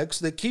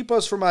bottlenecks that keep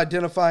us from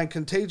identifying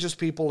contagious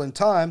people in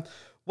time,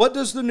 what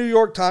does the New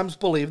York Times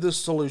believe the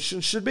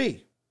solution should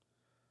be?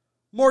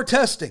 More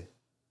testing.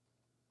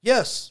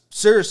 Yes,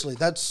 seriously,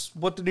 that's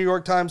what the New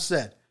York Times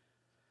said.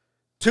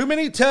 Too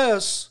many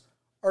tests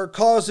are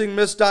causing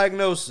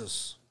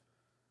misdiagnosis.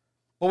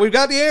 Well, we've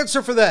got the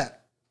answer for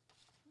that.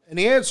 And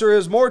the answer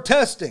is more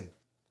testing.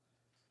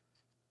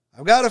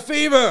 I've got a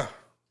fever.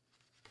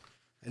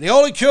 And the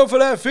only cure for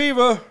that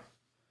fever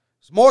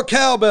is more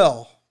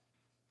cowbell.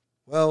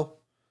 Well,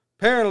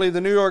 apparently the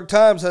New York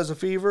Times has a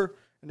fever,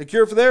 and the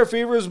cure for their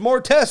fever is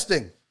more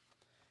testing.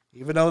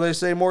 Even though they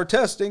say more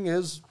testing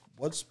is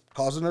what's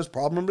causing this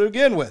problem to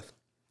begin with.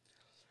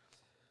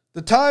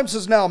 The Times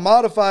has now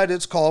modified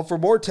its call for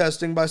more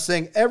testing by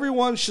saying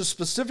everyone should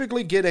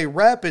specifically get a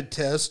rapid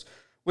test,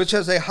 which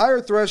has a higher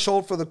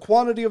threshold for the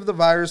quantity of the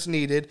virus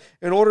needed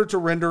in order to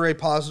render a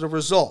positive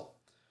result.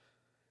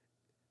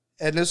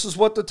 And this is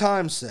what the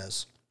Times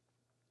says.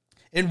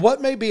 In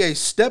what may be a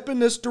step in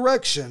this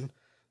direction,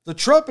 the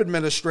Trump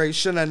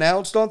administration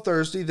announced on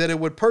Thursday that it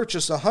would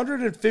purchase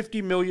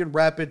 150 million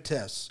rapid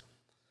tests.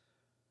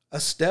 A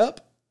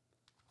step?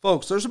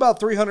 Folks, there's about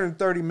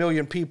 330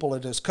 million people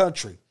in this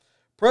country.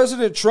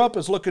 President Trump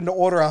is looking to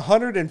order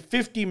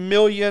 150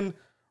 million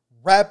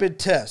rapid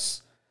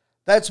tests.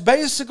 That's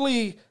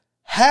basically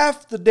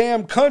half the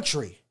damn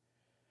country.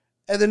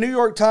 And the New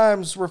York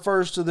Times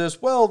refers to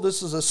this, well,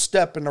 this is a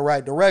step in the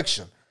right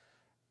direction.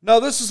 No,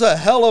 this is a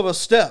hell of a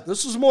step.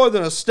 This is more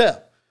than a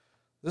step.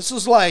 This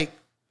is like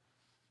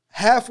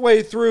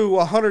halfway through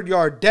a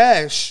 100-yard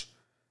dash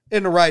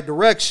in the right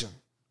direction.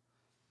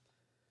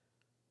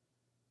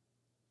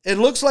 It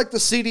looks like the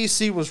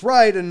CDC was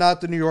right and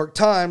not the New York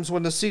Times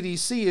when the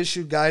CDC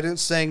issued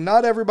guidance saying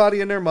not everybody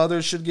and their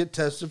mothers should get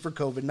tested for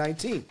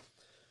COVID-19.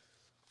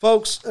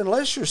 Folks,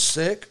 unless you're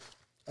sick,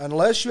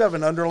 unless you have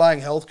an underlying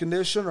health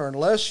condition, or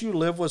unless you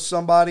live with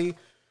somebody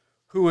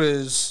who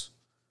is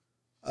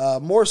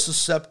more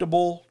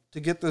susceptible to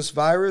get this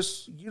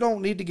virus, you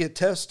don't need to get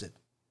tested.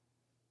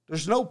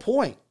 There's no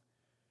point.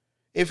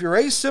 If you're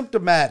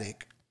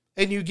asymptomatic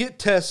and you get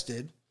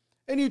tested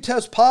and you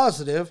test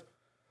positive,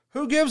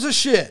 who gives a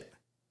shit?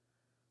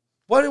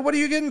 What are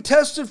you getting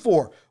tested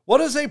for? What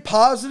is a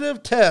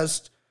positive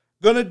test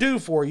going to do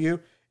for you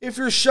if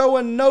you're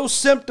showing no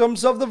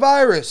symptoms of the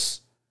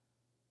virus?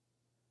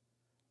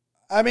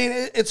 I mean,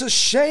 it's a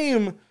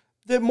shame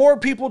that more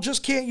people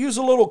just can't use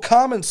a little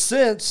common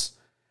sense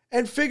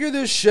and figure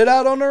this shit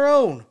out on their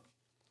own.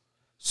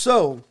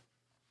 So,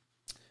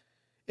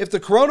 if the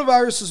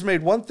coronavirus has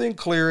made one thing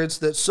clear, it's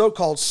that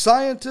so-called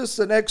scientists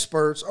and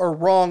experts are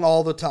wrong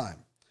all the time.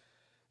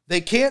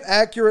 They can't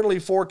accurately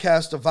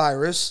forecast a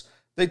virus.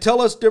 They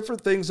tell us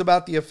different things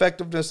about the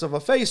effectiveness of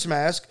a face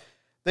mask.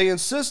 They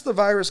insist the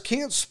virus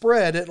can't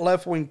spread at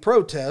left-wing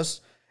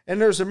protests. And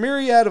there's a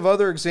myriad of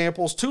other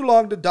examples, too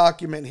long to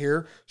document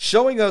here,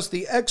 showing us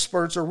the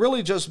experts are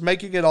really just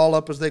making it all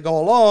up as they go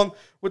along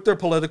with their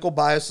political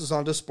biases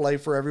on display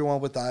for everyone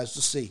with eyes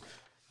to see.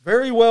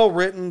 Very well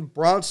written,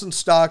 Bronson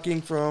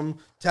Stocking from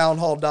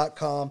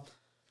townhall.com.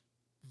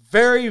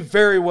 Very,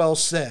 very well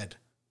said.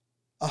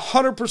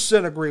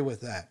 100% agree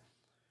with that.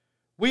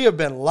 We have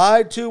been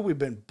lied to, we've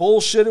been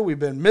bullshitted, we've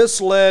been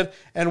misled,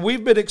 and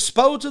we've been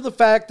exposed to the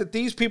fact that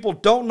these people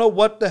don't know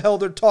what the hell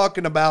they're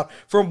talking about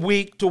from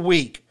week to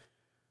week.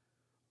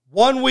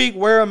 1 week,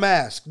 wear a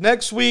mask.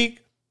 Next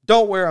week,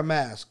 don't wear a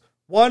mask.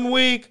 1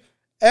 week,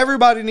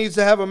 everybody needs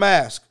to have a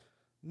mask.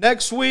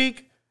 Next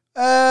week,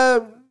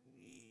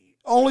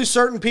 only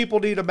certain people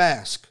need a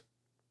mask.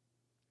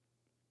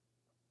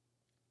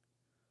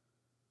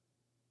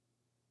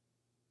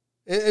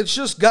 It's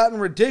just gotten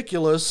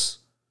ridiculous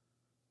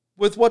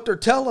with what they're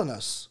telling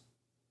us.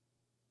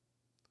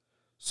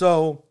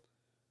 So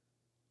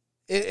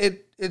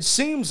it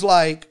seems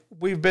like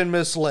we've been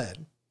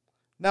misled.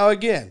 Now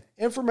again,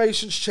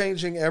 information's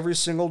changing every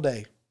single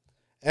day.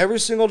 Every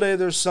single day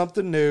there's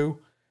something new,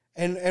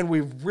 and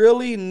we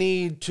really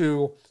need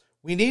to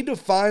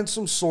find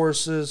some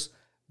sources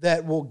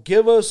that will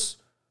give us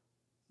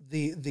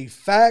the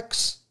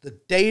facts, the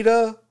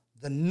data,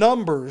 the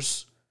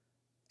numbers,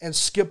 and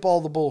skip all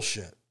the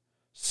bullshit.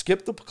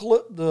 Skip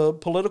the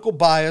political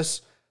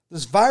bias.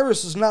 This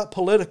virus is not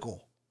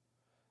political.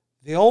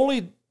 The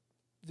only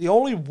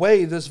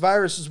way this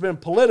virus has been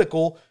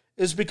political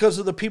is because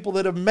of the people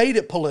that have made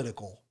it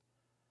political.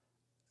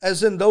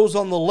 As in those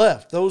on the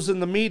left, those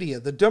in the media,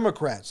 the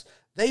Democrats.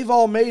 They've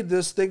all made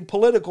this thing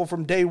political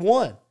from day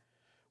one.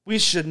 We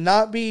should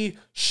not be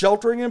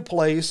sheltering in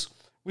place.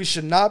 We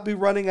should not be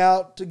running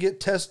out to get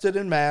tested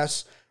en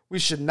masse. We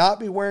should not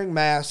be wearing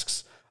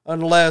masks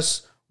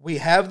unless we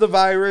have the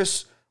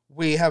virus,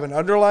 we have an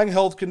underlying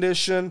health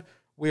condition,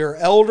 we are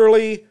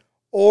elderly,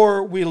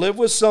 or we live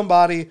with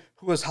somebody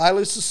who is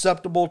highly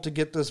susceptible to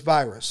get this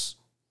virus.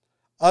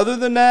 Other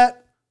than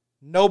that,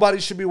 nobody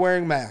should be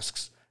wearing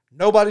masks.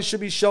 Nobody should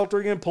be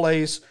sheltering in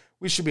place.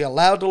 We should be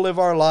allowed to live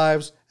our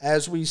lives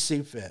as we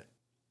see fit.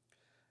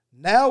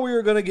 Now we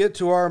are going to get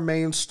to our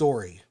main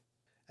story.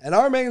 And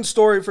our main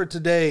story for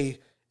today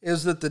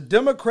is that the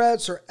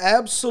Democrats are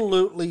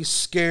absolutely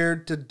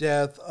scared to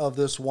death of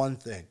this one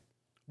thing.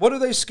 What are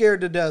they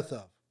scared to death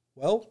of?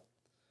 Well,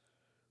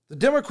 the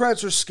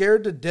Democrats are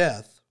scared to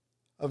death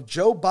of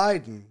Joe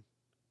Biden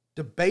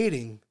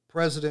debating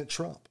President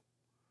Trump.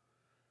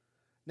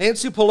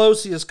 Nancy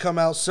Pelosi has come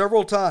out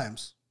several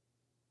times,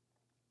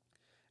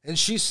 and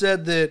she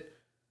said that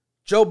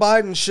Joe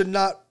Biden should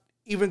not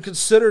even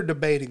consider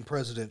debating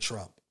President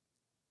Trump.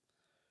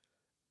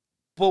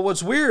 But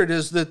what's weird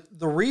is that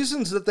the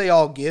reasons that they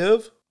all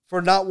give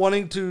for not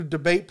wanting to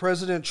debate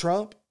President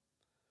Trump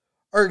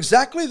are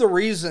exactly the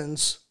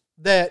reasons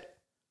that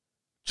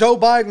Joe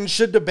Biden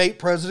should debate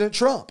President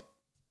Trump.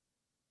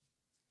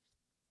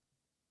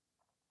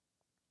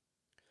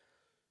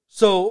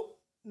 So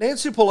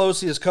Nancy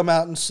Pelosi has come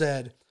out and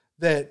said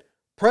that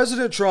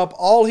President Trump,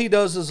 all he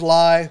does is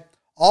lie,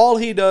 all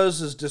he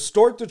does is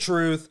distort the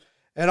truth,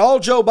 and all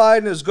Joe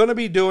Biden is going to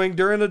be doing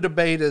during a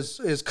debate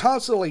is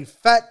constantly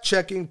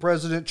fact-checking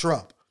President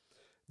Trump.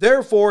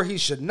 Therefore, he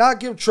should not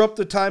give Trump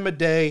the time of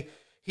day.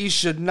 He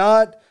should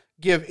not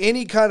give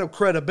any kind of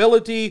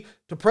credibility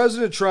to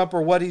President Trump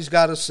or what he's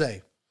got to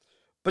say.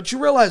 But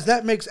you realize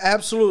that makes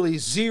absolutely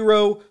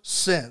zero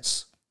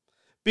sense.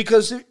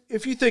 Because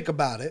if you think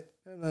about it,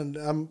 and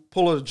I'm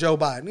pulling a Joe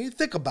Biden, you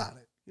think about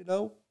it, you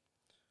know.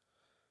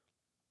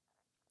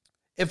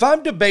 If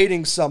I'm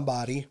debating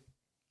somebody,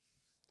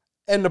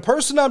 and the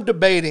person I'm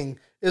debating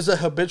is a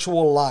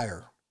habitual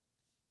liar,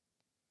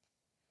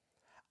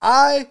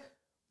 I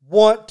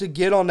want to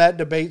get on that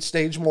debate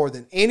stage more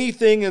than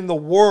anything in the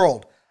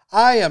world.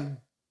 I am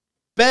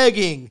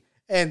begging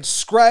and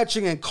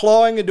scratching and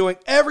clawing and doing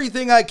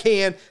everything I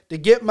can to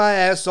get my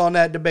ass on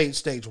that debate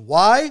stage.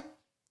 Why?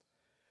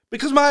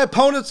 Because my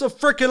opponent's a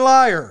freaking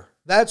liar.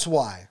 That's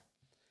why.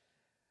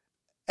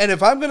 And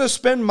if I'm going to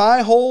spend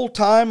my whole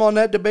time on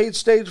that debate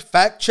stage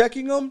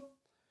fact-checking them,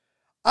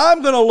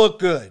 I'm going to look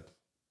good.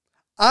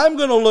 I'm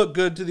going to look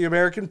good to the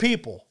American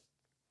people.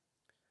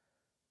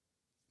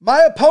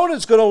 My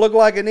opponent's going to look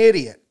like an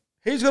idiot.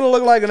 He's going to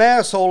look like an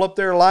asshole up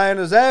there lying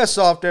his ass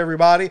off to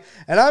everybody,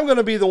 and I'm going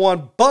to be the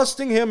one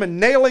busting him and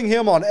nailing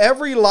him on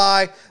every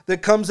lie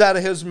that comes out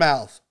of his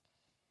mouth.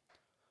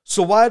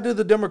 So why do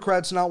the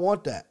Democrats not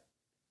want that?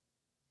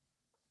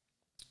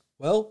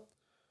 Well,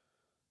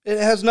 it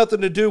has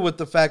nothing to do with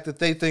the fact that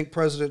they think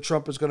President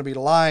Trump is going to be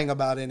lying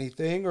about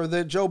anything or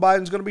that Joe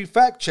Biden's going to be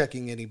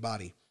fact-checking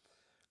anybody.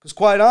 Because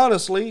quite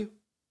honestly,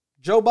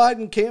 Joe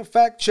Biden can't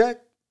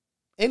fact-check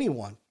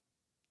anyone.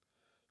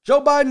 Joe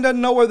Biden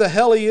doesn't know where the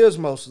hell he is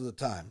most of the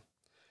time.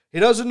 He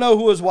doesn't know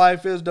who his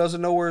wife is,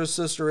 doesn't know where his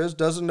sister is,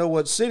 doesn't know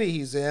what city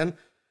he's in,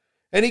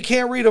 and he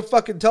can't read a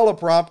fucking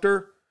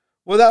teleprompter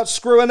without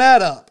screwing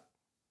that up,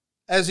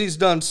 as he's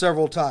done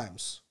several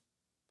times.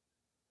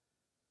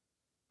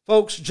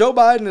 Folks, Joe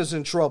Biden is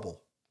in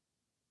trouble,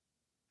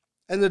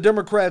 and the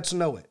Democrats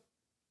know it.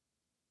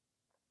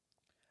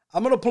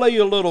 I'm going to play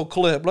you a little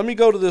clip. Let me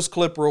go to this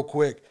clip real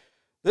quick.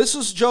 This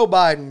is Joe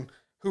Biden,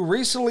 who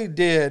recently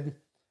did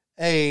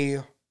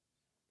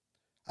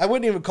I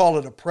wouldn't even call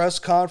it a press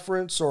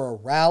conference or a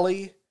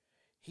rally.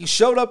 He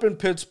showed up in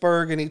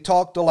Pittsburgh and he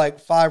talked to like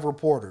 5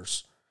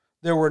 reporters.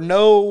 There were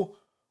no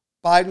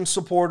Biden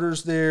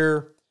supporters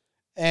there,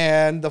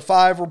 and the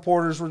 5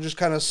 reporters were just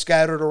kind of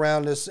scattered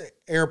around this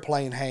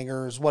airplane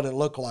hangar is what it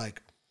looked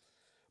like.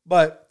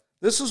 But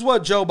this is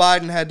what Joe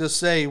Biden had to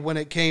say when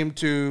it came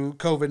to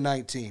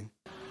COVID-19.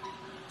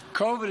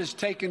 COVID has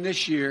taken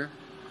this year,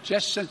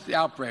 just since the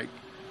outbreak,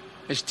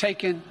 has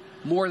taken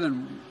more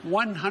than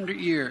 100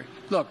 years.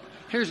 Look,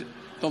 here's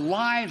the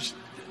lives.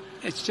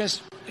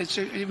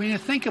 When you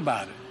think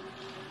about it,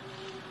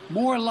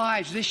 more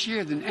lives this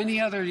year than any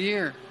other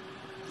year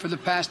for the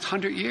past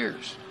 100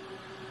 years.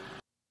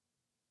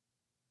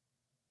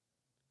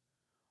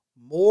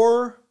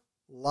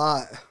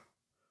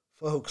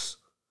 Folks,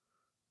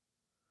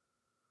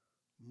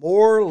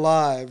 more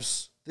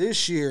lives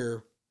this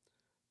year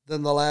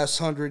than the last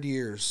 100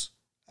 years.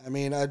 I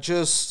mean, I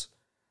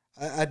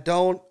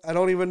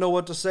don't even know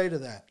what to say to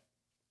that.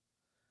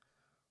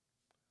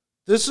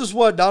 This is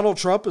what Donald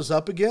Trump is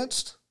up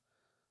against.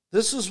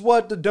 This is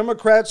what the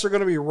Democrats are going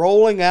to be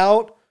rolling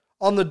out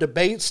on the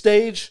debate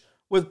stage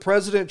with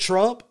President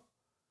Trump.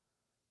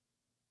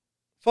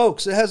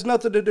 Folks, it has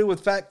nothing to do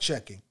with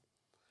fact-checking.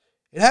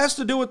 It has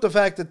to do with the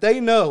fact that they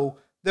know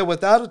that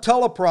without a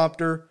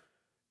teleprompter,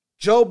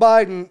 Joe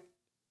Biden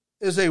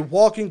is a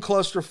walking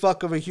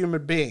clusterfuck of a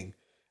human being.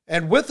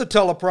 And with the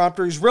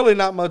teleprompter, he's really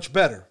not much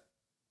better.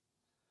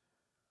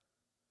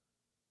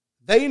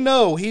 They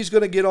know he's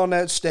going to get on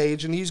that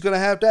stage and he's going to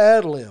have to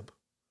ad-lib.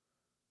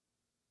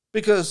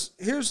 Because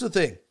here's the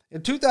thing.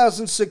 In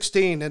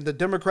 2016, in the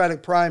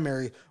Democratic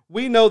primary,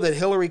 we know that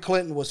Hillary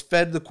Clinton was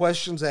fed the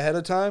questions ahead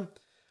of time.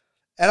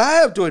 And I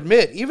have to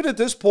admit, even at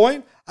this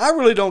point, I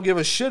really don't give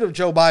a shit if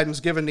Joe Biden's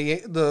given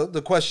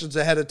the questions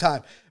ahead of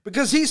time.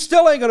 Because he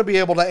still ain't going to be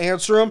able to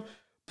answer them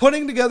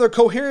putting together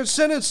coherent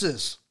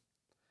sentences.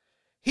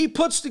 He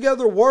puts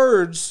together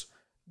words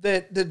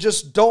that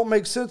just don't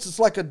make sense. It's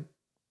like a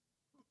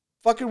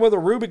fucking with a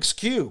Rubik's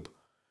Cube.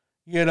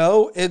 You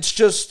know, it's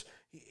just,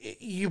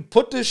 you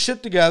put this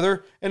shit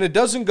together and it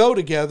doesn't go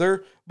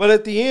together, but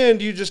at the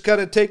end, you just kind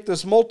of take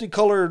this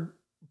multicolored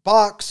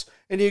box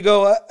and you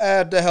go,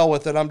 to hell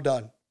with it, I'm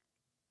done.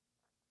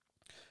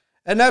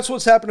 And that's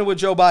what's happening with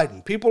Joe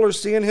Biden. People are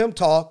seeing him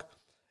talk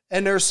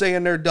and they're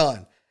saying they're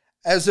done.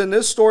 As in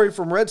this story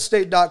from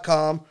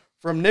redstate.com,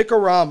 from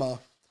Nicaragua,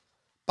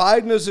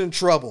 Biden is in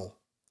trouble.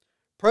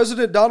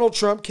 President Donald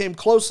Trump came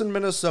close in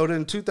Minnesota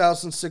in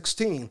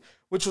 2016,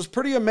 which was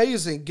pretty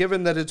amazing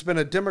given that it's been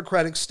a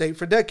Democratic state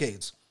for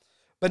decades.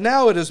 But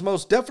now it is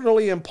most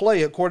definitely in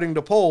play according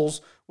to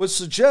polls, which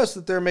suggest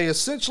that there may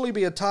essentially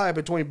be a tie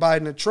between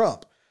Biden and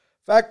Trump.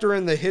 Factor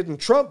in the hidden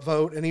Trump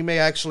vote and he may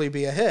actually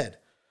be ahead.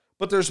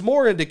 But there's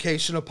more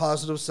indication of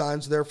positive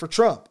signs there for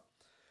Trump.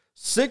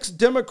 6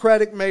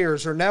 Democratic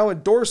mayors are now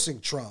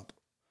endorsing Trump.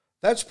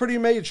 That's pretty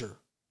major.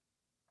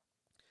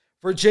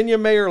 Virginia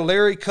Mayor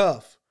Larry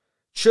Cuff,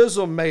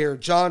 Chisholm Mayor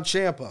John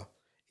Champa,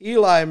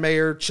 Ely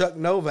Mayor Chuck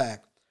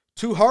Novak,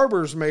 Two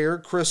Harbors Mayor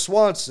Chris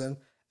Swanson,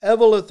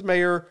 Evelyn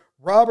Mayor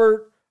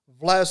Robert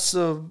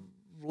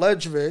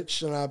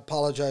Vlasovlevich, and I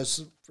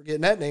apologize for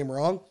getting that name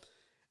wrong,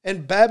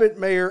 and Babbitt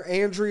Mayor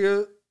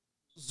Andrea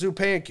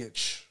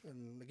Zupankich.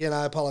 And again,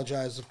 I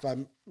apologize if I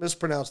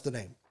mispronounced the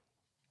name.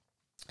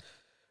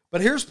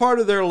 But here's part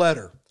of their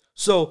letter.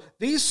 So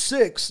these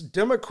 6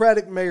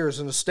 Democratic mayors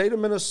in the state of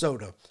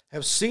Minnesota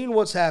have seen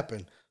what's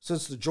happened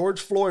since the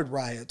George Floyd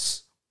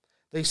riots.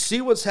 They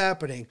see what's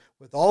happening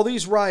with all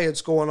these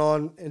riots going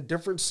on in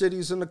different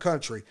cities in the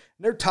country,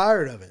 and they're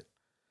tired of it.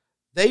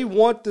 They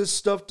want this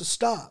stuff to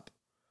stop.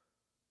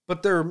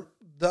 But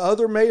The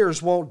other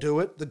mayors won't do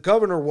it. The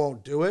governor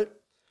won't do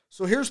it.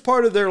 So here's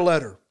part of their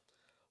letter.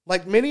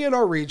 Like many in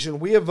our region,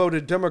 we have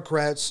voted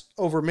Democrats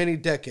over many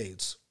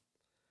decades.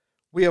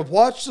 We have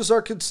watched as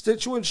our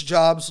constituents'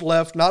 jobs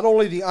left not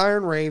only the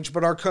Iron Range,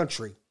 but our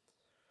country.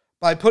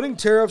 By putting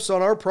tariffs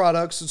on our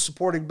products and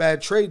supporting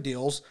bad trade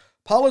deals,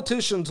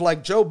 politicians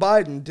like Joe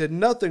Biden did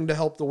nothing to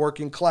help the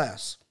working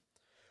class.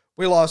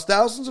 We lost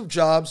thousands of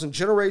jobs and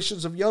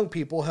generations of young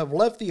people have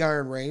left the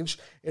Iron Range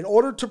in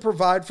order to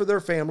provide for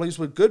their families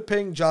with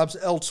good-paying jobs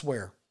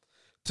elsewhere.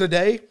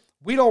 Today,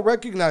 we don't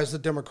recognize the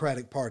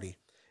Democratic Party.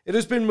 It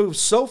has been moved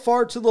so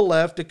far to the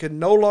left it can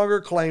no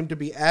longer claim to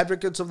be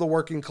advocates of the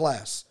working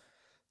class.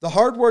 The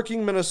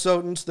hardworking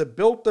Minnesotans that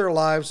built their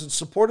lives and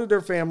supported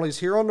their families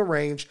here on the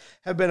range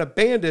have been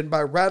abandoned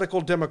by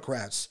radical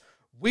Democrats.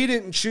 We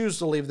didn't choose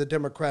to leave the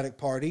Democratic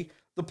Party.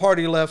 The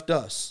party left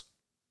us.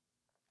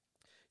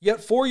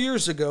 Yet 4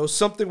 years ago,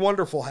 something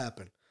wonderful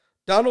happened.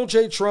 Donald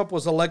J. Trump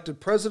was elected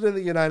President of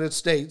the United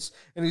States,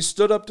 and he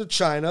stood up to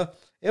China,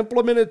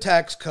 implemented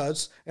tax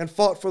cuts, and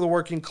fought for the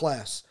working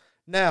class.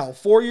 Now,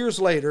 4 years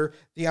later,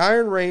 the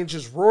Iron Range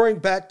is roaring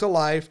back to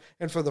life,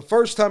 and for the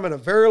first time in a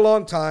very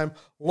long time,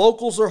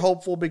 locals are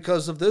hopeful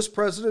because of this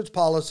president's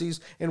policies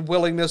and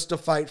willingness to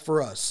fight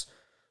for us.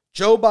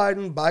 Joe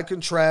Biden, by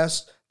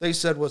contrast, they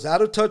said was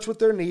out of touch with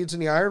their needs in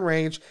the Iron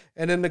Range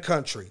and in the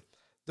country.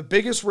 The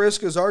biggest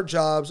risk is our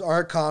jobs, our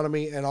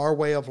economy, and our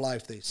way of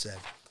life, they said.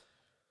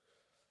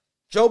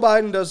 Joe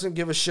Biden doesn't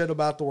give a shit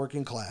about the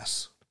working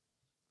class.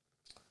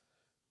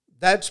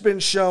 That's been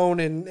shown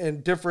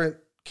in different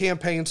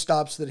campaign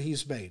stops that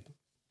he's made.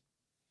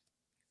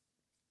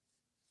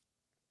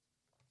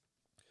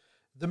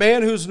 The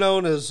man who's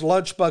known as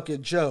Lunch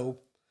Bucket Joe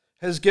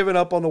has given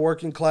up on the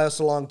working class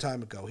a long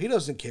time ago. He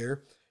doesn't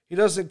care. He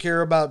doesn't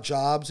care about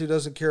jobs. He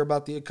doesn't care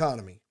about the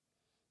economy.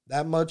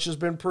 That much has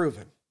been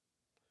proven.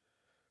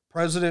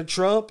 President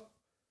Trump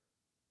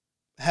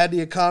had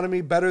the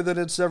economy better than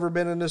it's ever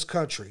been in this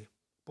country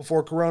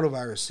before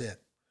coronavirus hit.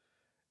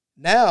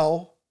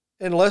 Now,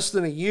 in less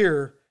than a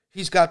year,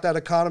 he's got that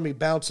economy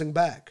bouncing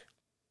back.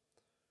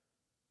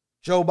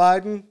 Joe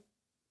Biden,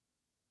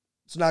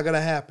 it's not going to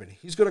happen.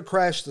 He's going to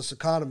crash this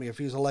economy if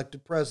he's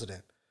elected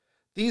president.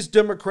 These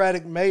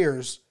Democratic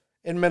mayors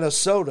in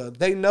Minnesota,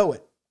 they know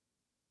it.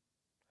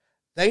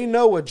 They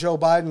know what Joe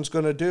Biden's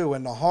going to do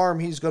and the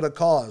harm he's going to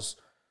cause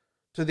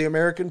to the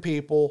American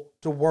people,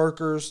 to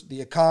workers,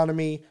 the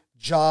economy,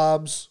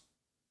 jobs.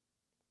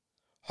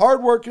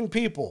 Hardworking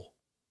people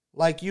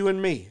like you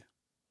and me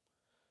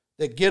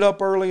that get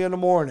up early in the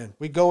morning.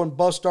 We go and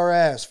bust our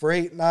ass for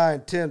 8,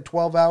 9, 10,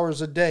 12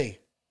 hours a day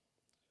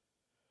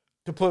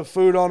to put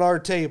food on our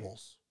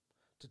tables,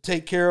 to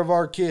take care of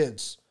our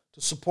kids,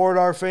 to support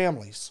our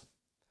families.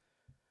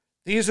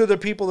 These are the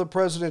people that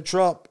President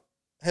Trump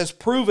has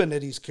proven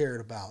that he's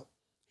cared about.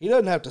 He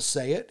doesn't have to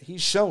say it.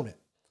 He's shown it.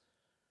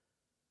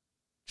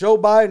 Joe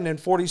Biden, in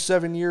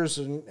 47 years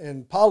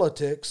in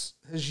politics,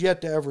 has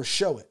yet to ever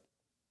show it.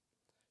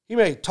 He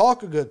may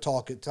talk a good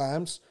talk at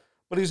times,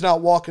 but he's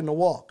not walking the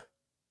walk.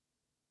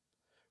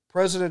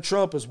 President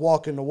Trump is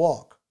walking the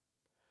walk.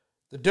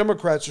 The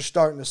Democrats are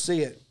starting to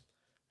see it.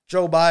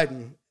 Joe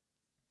Biden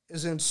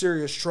is in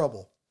serious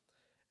trouble.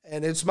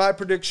 And it's my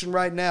prediction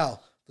right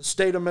now, the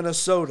state of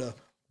Minnesota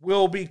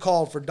will be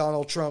called for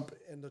Donald Trump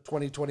in the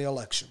 2020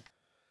 election.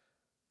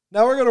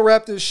 Now we're going to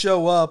wrap this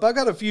show up. I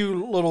got a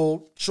few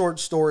little short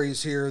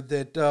stories here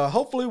that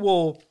hopefully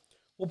will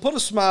put a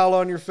smile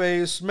on your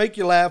face, make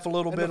you laugh a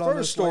little bit on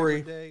this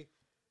story.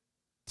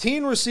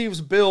 Teen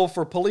receives bill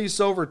for police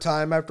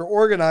overtime after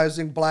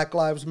organizing Black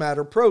Lives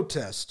Matter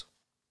protest.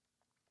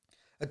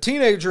 A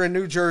teenager in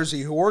New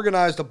Jersey who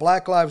organized a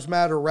Black Lives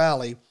Matter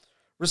rally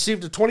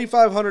received a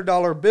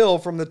 $2,500 bill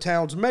from the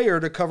town's mayor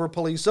to cover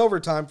police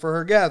overtime for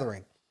her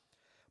gathering.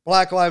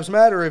 Black Lives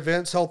Matter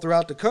events held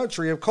throughout the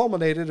country have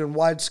culminated in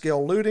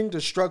wide-scale looting,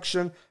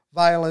 destruction,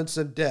 violence,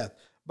 and death.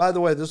 By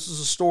the way, this is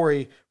a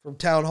story from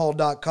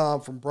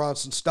townhall.com from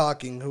Bronson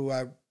Stocking, who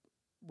I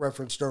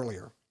referenced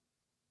earlier.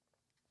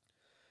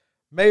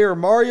 Mayor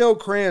Mario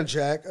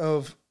Kranjak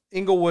of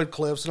Englewood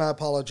Cliffs, and I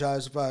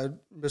apologize if I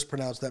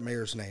mispronounced that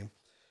mayor's name,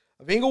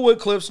 of Englewood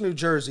Cliffs, New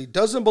Jersey,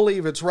 doesn't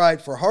believe it's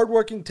right for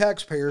hardworking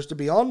taxpayers to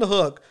be on the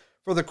hook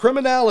for the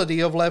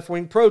criminality of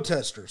left-wing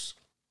protesters.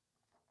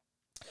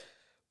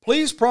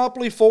 Please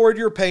promptly forward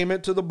your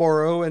payment to the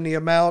borough in the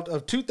amount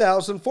of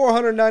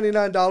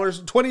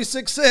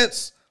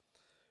 $2,499.26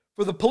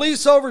 for the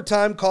police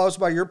overtime caused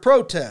by your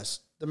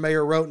protest, the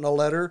mayor wrote in a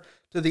letter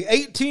to the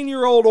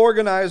 18-year-old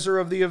organizer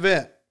of the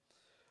event.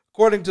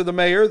 According to the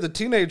mayor, the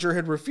teenager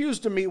had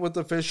refused to meet with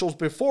officials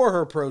before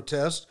her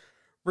protest,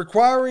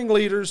 requiring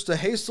leaders to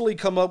hastily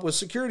come up with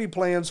security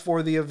plans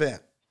for the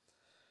event.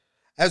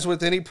 As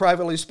with any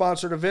privately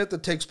sponsored event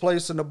that takes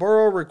place in the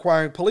borough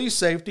requiring police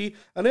safety,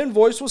 an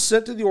invoice was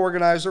sent to the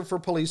organizer for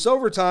police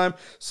overtime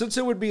since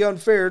it would be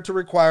unfair to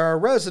require our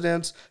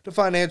residents to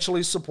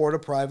financially support a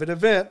private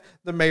event,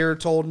 the mayor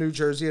told New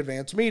Jersey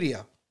Advance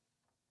Media.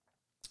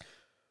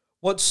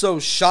 What's so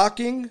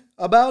shocking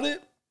about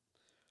it?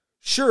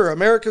 Sure,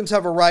 Americans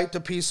have a right to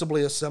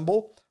peaceably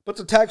assemble, but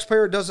the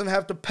taxpayer doesn't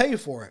have to pay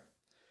for it.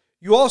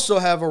 You also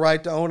have a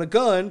right to own a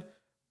gun,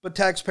 but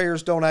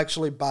taxpayers don't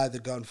actually buy the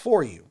gun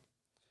for you.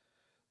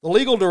 The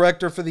legal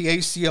director for the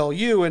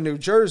ACLU in New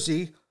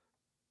Jersey,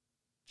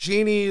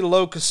 Jeannie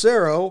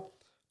Locasero,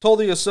 told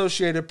the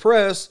Associated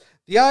Press,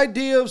 the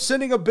idea of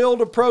sending a bill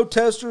to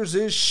protesters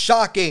is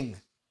shocking.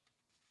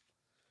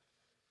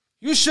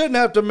 You shouldn't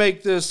have to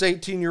make this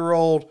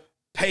 18-year-old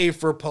pay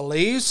for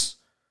police.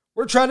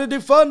 We're trying to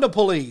defund the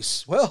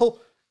police. Well,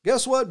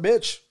 guess what,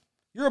 bitch?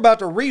 You're about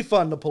to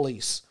refund the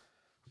police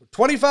with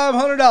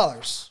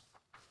 $2,500.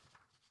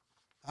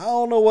 I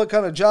don't know what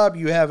kind of job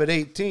you have at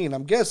 18.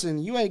 I'm guessing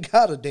you ain't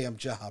got a damn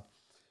job.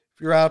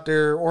 If you're out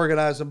there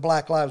organizing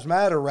Black Lives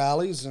Matter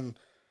rallies and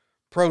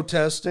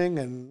protesting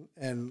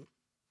and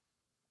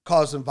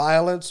causing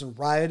violence and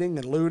rioting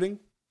and looting,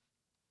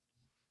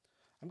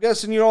 I'm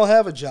guessing you don't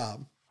have a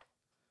job.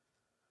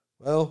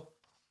 Well,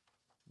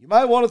 you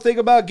might want to think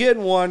about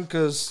getting one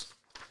because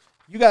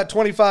you got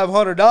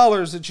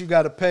 $2,500 that you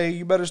got to pay.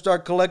 You better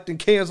start collecting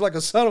cans like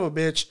a son of a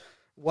bitch.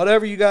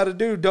 Whatever you got to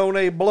do,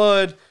 donate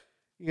blood,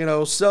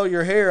 sell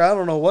your hair. I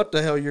don't know what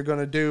the hell you're going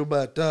to do,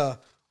 but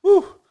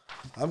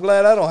I'm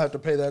glad I don't have to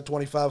pay that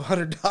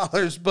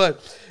 $2,500.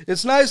 But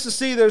it's nice to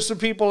see there's some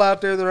people out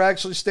there that are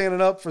actually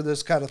standing up for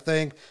this kind of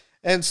thing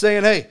and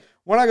saying, hey,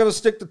 we're not going to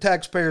stick the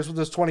taxpayers with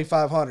this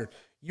 $2,500.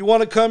 You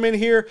want to come in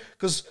here?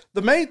 Because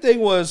the main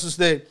thing is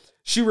that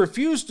she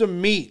refused to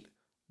meet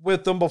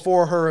with them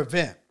before her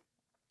event.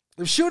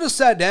 If she would have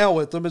sat down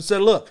with them and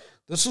said, look,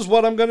 this is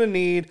what I'm going to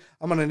need.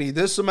 I'm going to need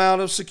this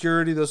amount of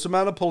security, this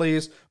amount of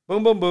police,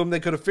 boom, boom, boom.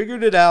 They could have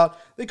figured it out.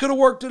 They could have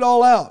worked it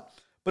all out.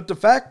 But the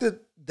fact that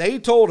they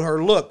told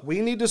her, look, we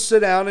need to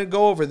sit down and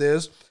go over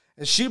this,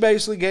 and she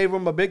basically gave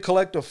them a big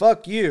collective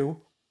fuck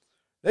you,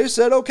 they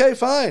said, okay,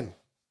 fine.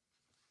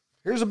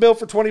 Here's a bill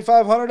for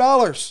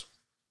 $2,500.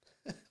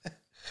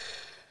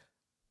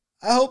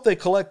 I hope they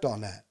collect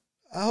on that.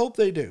 I hope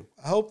they do.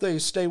 I hope they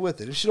stay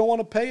with it. If she don't want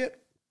to pay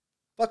it,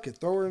 fuck it,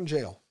 throw her in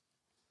jail.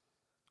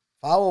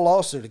 File a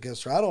lawsuit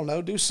against her. I don't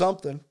know, do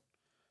something.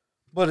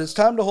 But it's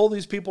time to hold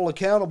these people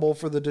accountable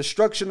for the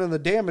destruction and the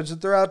damage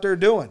that they're out there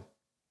doing.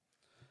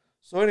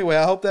 So anyway,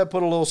 I hope that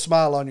put a little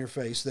smile on your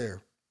face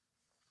there.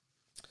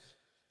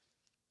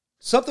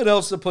 Something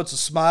else that puts a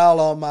smile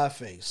on my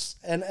face.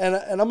 And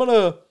I'm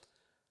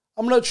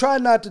gonna try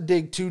not to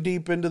dig too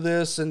deep into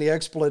this and the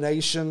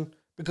explanation,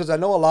 because I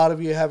know a lot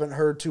of you haven't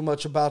heard too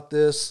much about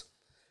this.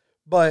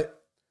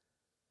 But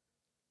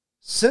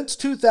since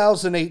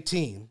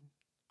 2018,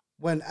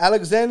 when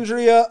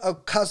Alexandria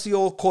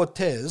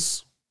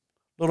Ocasio-Cortez,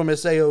 Little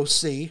Miss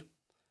AOC,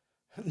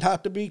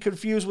 not to be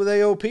confused with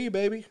AOP,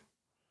 baby,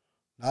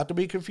 not to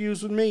be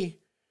confused with me.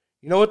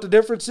 You know what the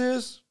difference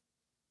is?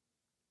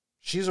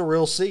 She's a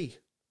real C.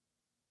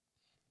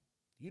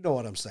 You know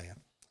what I'm saying.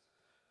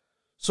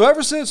 So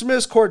ever since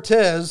Miss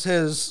Cortez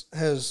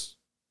has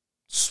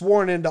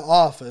sworn into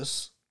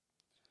office,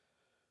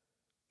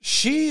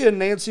 she and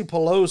Nancy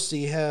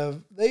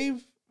Pelosi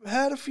they've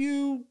had a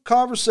few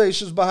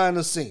conversations behind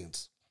the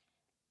scenes.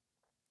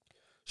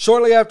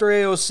 Shortly after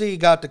AOC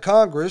got to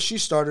Congress, she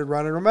started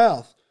running her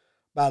mouth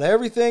about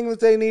everything that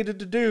they needed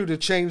to do to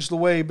change the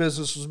way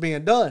business was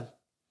being done.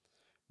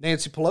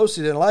 Nancy Pelosi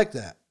didn't like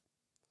that.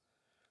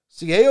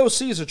 See,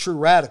 AOC is a true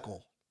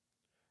radical.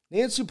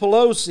 Nancy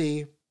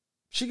Pelosi,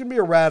 she can be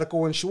a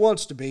radical when she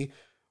wants to be,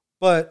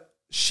 but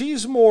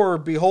she's more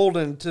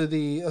beholden to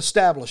the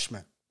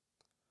establishment.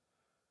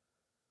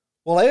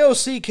 Well,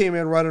 AOC came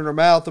in running her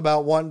mouth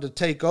about wanting to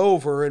take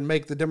over and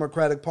make the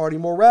Democratic Party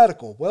more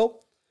radical.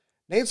 Well,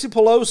 Nancy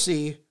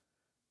Pelosi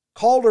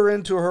called her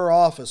into her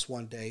office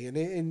one day,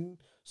 and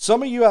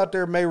some of you out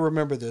there may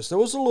remember this. There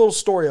was a little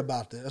story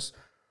about this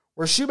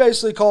where she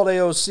basically called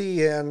AOC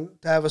in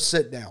to have a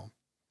sit down.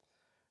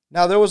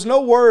 Now, there was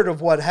no word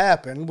of what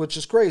happened, which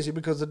is crazy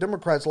because the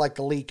Democrats like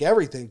to leak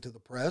everything to the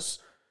press.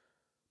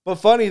 But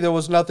funny, there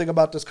was nothing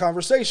about this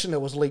conversation that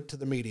was leaked to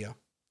the media.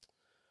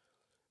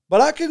 But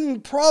I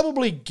can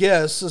probably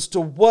guess as to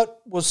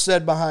what was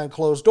said behind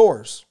closed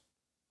doors.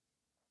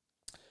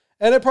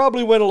 And it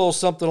probably went a little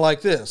something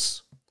like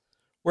this,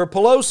 where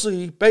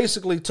Pelosi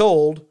basically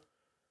told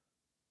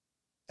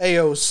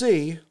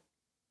AOC,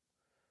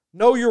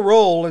 know your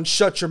role and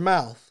shut your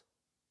mouth.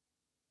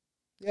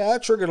 Yeah, I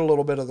triggered a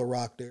little bit of the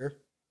rock there.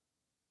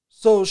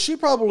 So she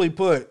probably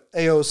put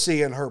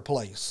AOC in her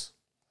place.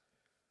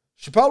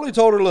 She probably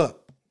told her,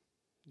 look,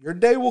 your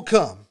day will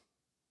come.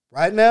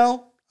 Right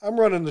now, I'm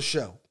running the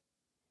show.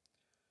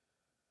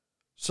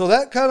 So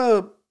that kind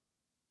of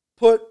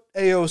put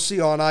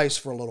AOC on ice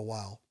for a little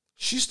while.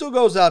 She still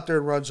goes out there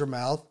and runs her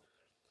mouth,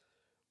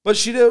 but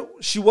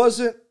she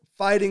wasn't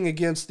fighting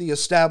against the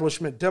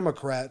establishment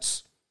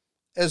Democrats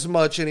as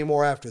much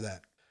anymore after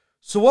that.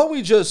 So what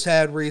we just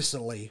had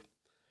recently,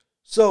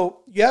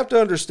 so you have to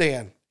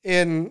understand,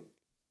 in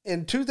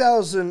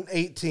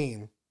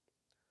 2018,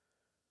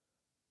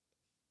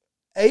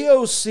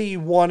 AOC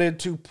wanted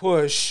to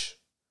push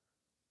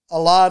a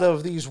lot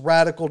of these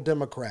radical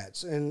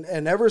Democrats. And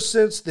ever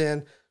since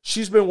then,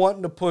 she's been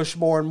wanting to push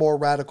more and more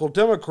radical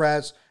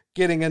Democrats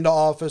getting into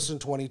office in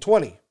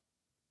 2020.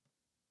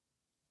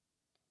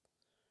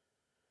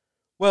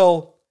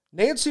 Well,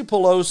 Nancy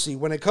Pelosi,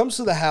 when it comes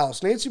to the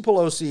House, Nancy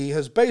Pelosi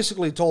has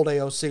basically told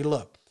AOC,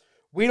 look,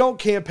 we don't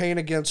campaign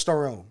against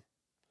our own.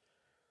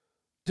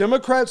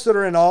 Democrats that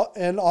are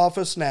in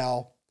office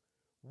now,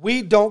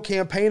 we don't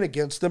campaign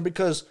against them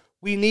because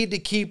we need to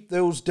keep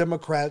those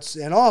Democrats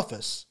in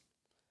office.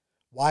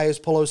 Why is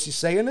Pelosi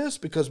saying this?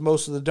 Because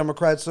most of the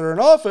Democrats that are in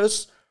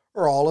office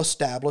are all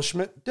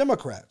establishment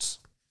Democrats.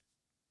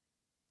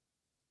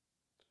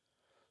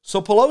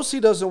 So Pelosi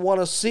doesn't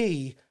want to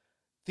see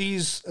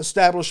these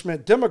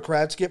establishment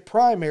Democrats get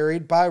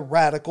primaried by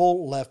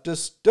radical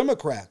leftist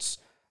Democrats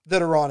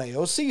that are on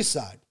AOC's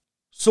side.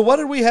 So what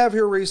did we have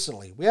here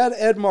recently? We had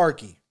Ed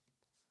Markey,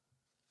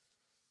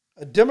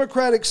 a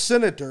Democratic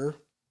senator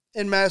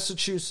in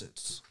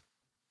Massachusetts.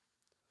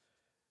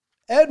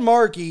 Ed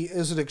Markey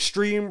is an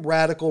extreme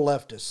radical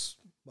leftist,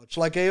 much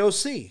like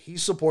AOC. He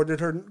supported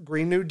her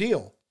Green New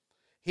Deal.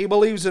 He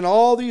believes in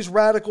all these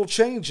radical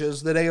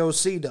changes that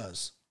AOC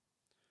does.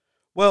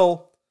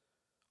 Well,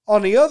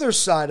 on the other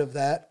side of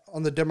that,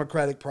 on the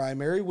Democratic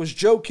primary, was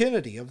Joe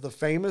Kennedy of the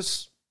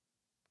famous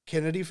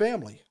Kennedy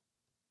family.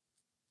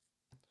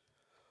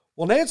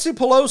 Well, Nancy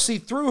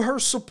Pelosi threw her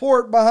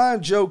support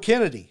behind Joe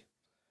Kennedy.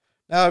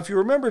 Now, if you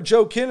remember,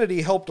 Joe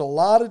Kennedy helped a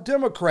lot of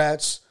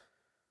Democrats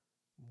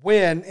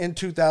win in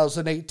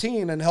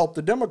 2018 and helped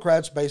the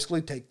Democrats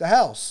basically take the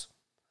House.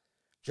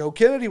 Joe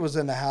Kennedy was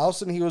in the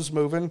House and he was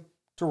moving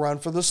to run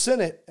for the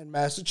Senate in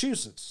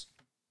Massachusetts.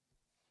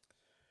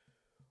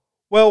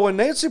 Well, when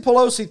Nancy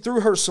Pelosi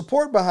threw her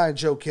support behind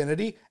Joe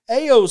Kennedy,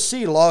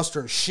 AOC lost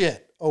her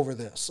shit over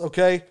this,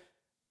 okay?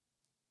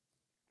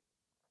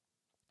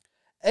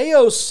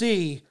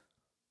 AOC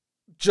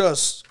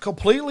just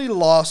completely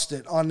lost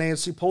it on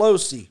Nancy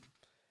Pelosi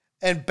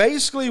and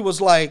basically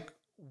was like,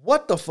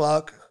 what the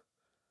fuck?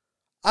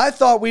 I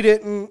thought we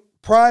didn't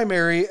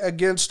primary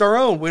against our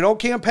own. We don't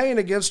campaign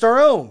against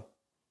our own.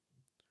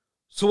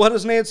 So what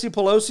does Nancy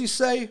Pelosi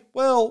say?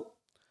 Well,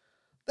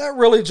 that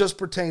really just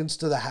pertains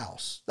to the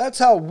House. That's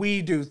how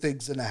we do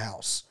things in the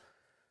House.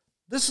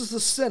 This is the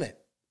Senate.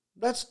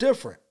 That's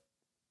different.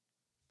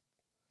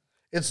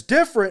 It's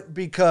different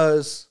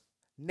because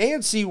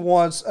Nancy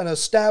wants an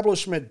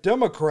establishment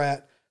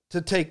Democrat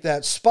to take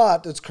that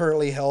spot that's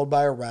currently held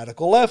by a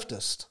radical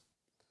leftist.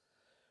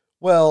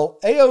 Well,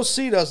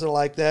 AOC doesn't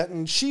like that,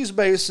 and she's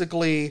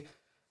basically,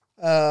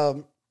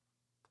 her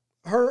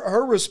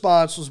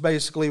response was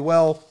basically,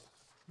 well,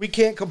 we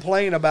can't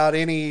complain about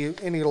any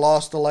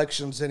lost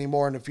elections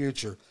anymore in the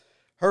future.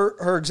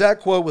 Her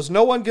exact quote was,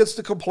 no one gets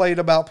to complain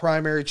about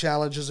primary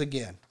challenges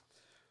again.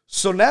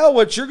 So now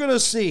what you're going to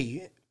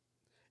see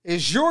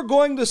is you're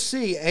going to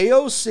see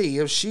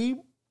AOC, if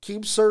she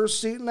keeps her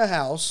seat in the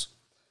House,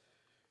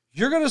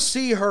 you're going to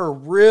see her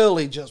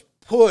really just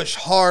push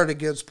hard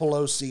against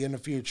Pelosi in the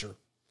future.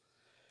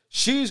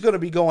 She's going to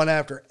be going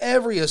after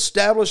every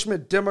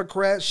establishment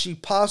Democrat she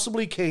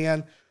possibly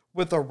can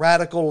with a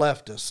radical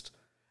leftist.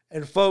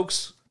 And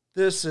folks,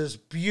 this is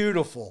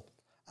beautiful.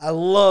 I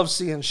love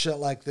seeing shit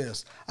like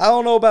this. I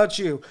don't know about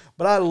you,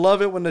 but I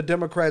love it when the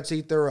Democrats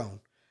eat their own.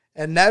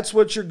 And that's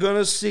what you're going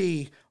to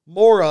see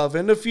more of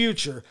in the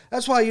future.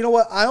 That's why, you know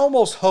what? I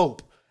almost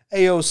hope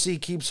AOC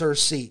keeps her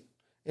seat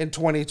in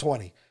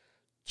 2020.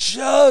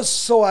 Just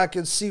so I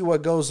can see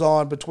what goes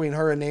on between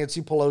her and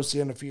Nancy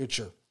Pelosi in the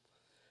future.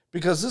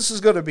 Because this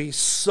is going to be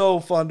so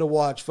fun to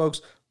watch,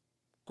 folks.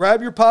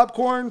 Grab your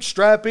popcorn,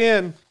 strap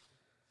in.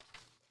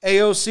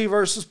 AOC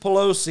versus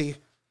Pelosi.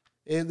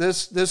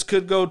 This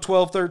could go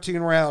 12, 13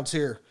 rounds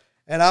here.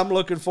 And I'm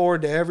looking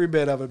forward to every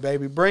bit of it,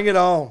 baby. Bring it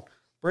on.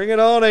 Bring it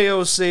on,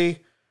 AOC.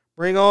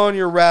 Bring on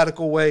your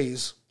radical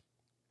ways.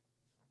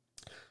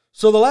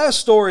 So the last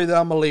story that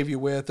I'm going to leave you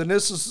with, and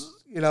this is,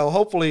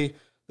 hopefully,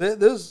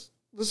 this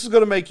is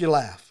going to make you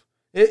laugh.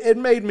 It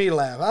made me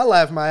laugh. I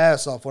laughed my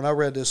ass off when I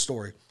read this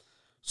story.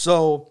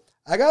 So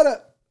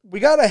we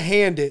gotta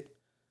hand it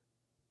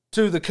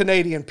to the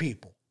Canadian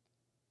people.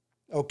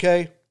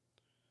 Okay?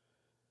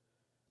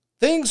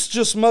 Things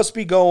just must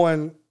be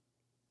going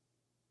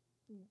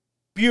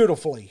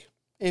beautifully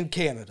in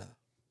Canada.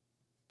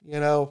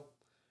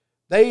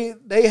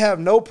 They have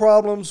no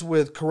problems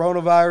with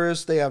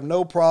coronavirus. They have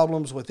no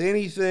problems with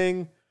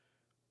anything.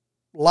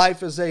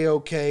 Life is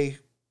A-okay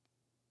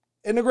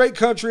in the great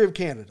country of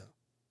Canada.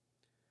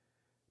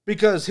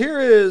 Because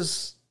here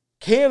is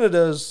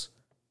Canada's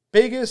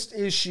biggest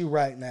issue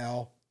right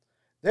now.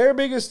 Their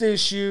biggest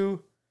issue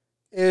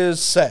is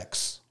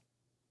sex,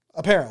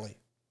 apparently.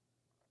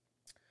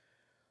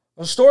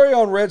 A story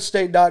on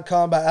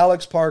redstate.com by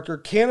Alex Parker,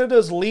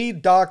 Canada's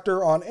lead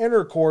doctor on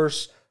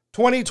intercourse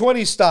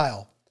 2020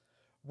 style.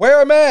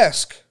 Wear a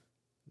mask.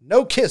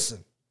 No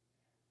kissing.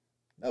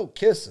 No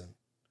kissing.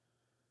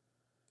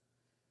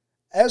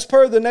 As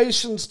per the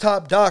nation's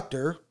top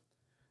doctor,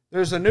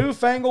 there's a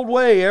newfangled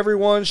way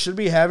everyone should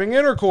be having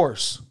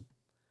intercourse.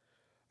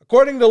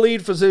 According to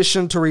lead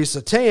physician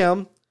Teresa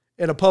Tam,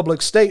 in a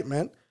public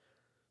statement,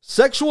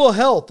 sexual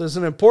health is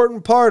an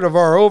important part of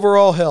our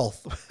overall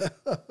health.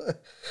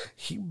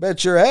 You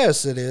bet your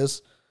ass it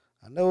is.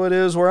 I know it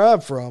is where I'm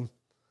from.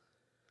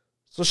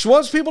 So she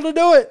wants people to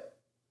do it.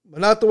 but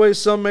not the way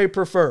some may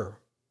prefer.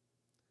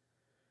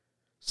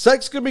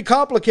 Sex can be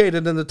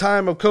complicated in the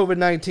time of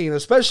COVID-19,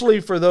 especially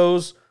for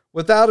those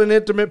without an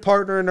intimate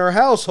partner in their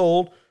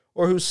household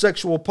or whose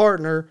sexual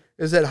partner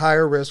is at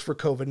higher risk for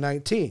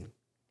COVID-19.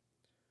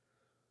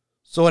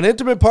 So an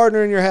intimate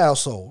partner in your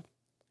household,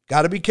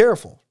 got to be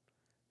careful.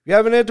 If you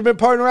have an intimate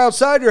partner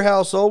outside your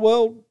household,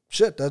 well,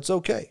 shit, that's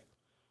okay.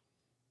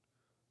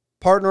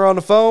 Partner on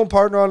the phone,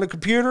 partner on the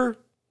computer,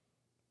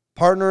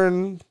 partner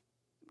in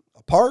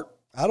apart,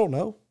 I don't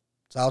know.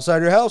 It's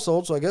outside your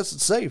household, so I guess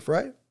it's safe,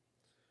 right?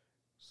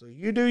 So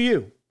you do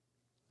you.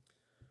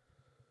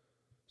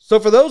 So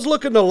for those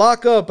looking to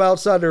lock up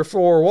outside their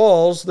four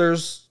walls,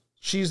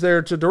 she's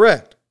there to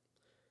direct.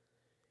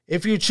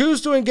 If you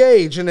choose to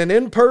engage in an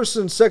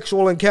in-person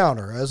sexual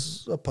encounter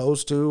as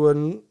opposed to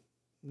a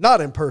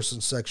not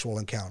in-person sexual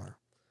encounter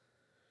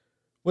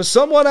with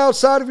someone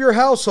outside of your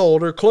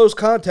household or close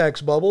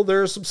contacts bubble,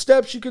 there are some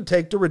steps you can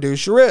take to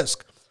reduce your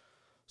risk.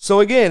 So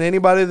again,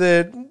 anybody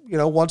that,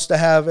 wants to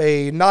have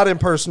a not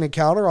in-person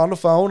encounter on the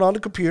phone, on the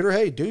computer,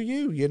 hey, do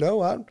you,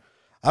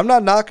 I'm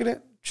not knocking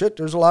it. Shit,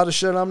 there's a lot of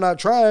shit I'm not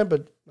trying,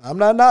 but I'm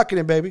not knocking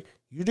it, baby.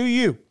 You do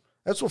you.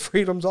 That's what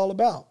freedom's all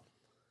about.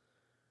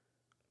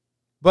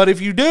 But if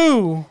you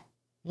do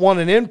want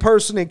an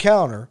in-person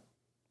encounter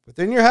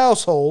within your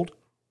household,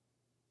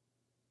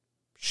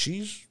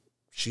 she's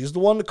the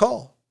one to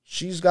call.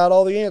 She's got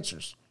all the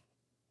answers.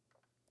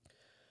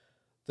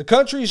 The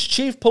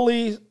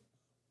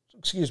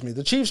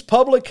chief's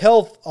public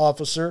health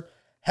officer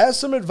has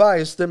some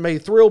advice that may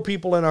thrill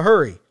people in a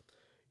hurry.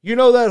 You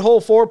know that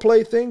whole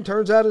foreplay thing?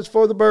 Turns out it's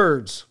for the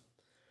birds.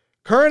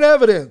 Current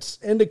evidence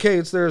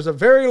indicates there is a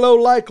very low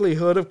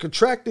likelihood of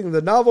contracting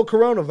the novel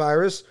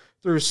coronavirus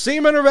through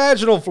semen or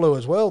vaginal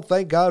fluids. Well,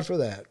 thank God for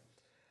that.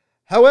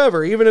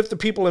 However, even if the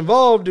people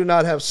involved do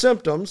not have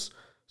symptoms,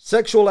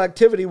 sexual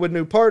activity with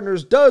new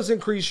partners does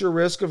increase your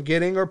risk of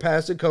getting or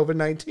passing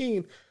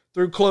COVID-19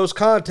 through close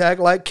contact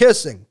like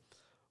kissing.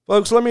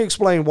 Folks, let me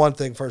explain one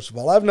thing first of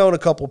all. I've known a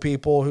couple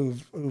people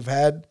who've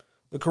had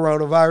the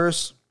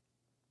coronavirus.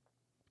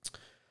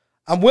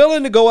 I'm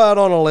willing to go out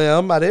on a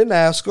limb. I didn't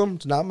ask them.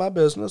 It's not my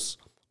business.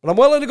 But I'm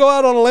willing to go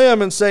out on a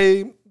limb and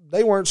say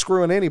they weren't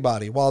screwing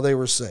anybody while they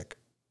were sick.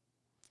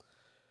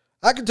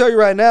 I can tell you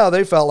right now,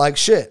 they felt like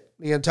shit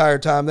the entire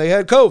time they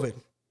had COVID.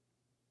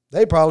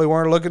 They probably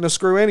weren't looking to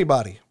screw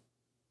anybody.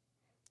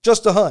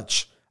 Just a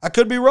hunch. I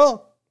could be wrong.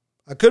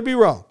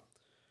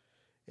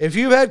 If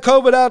you had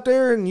COVID out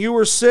there and you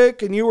were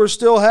sick and you were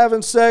still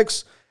having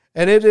sex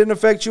and it didn't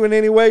affect you in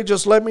any way,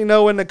 just let me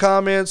know in the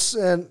comments.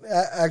 And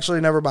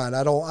actually, never mind.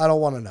 I don't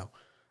want to know.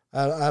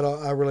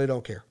 I really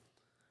don't care.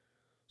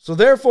 So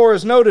therefore,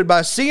 as noted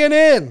by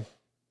CNN,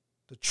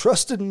 the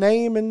trusted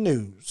name in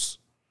news,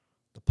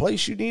 the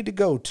place you need to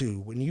go to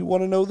when you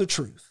want to know the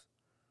truth.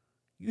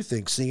 You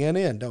think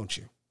CNN, don't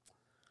you?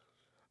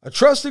 A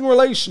trusting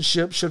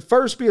relationship should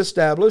first be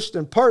established,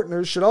 and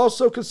partners should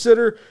also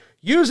consider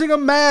using a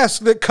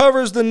mask that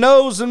covers the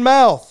nose and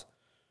mouth.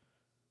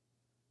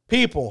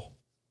 People,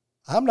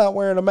 I'm not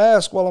wearing a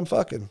mask while I'm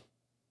fucking.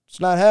 It's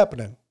not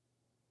happening.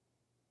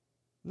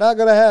 Not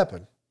going to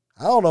happen.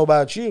 I don't know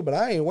about you, but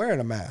I ain't wearing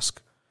a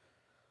mask.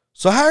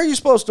 So how are you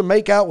supposed to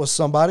make out with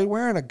somebody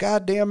wearing a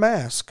goddamn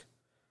mask?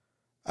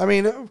 I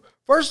mean,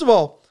 first of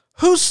all,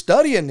 who's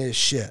studying this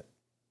shit?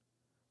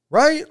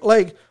 Right?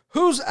 Like,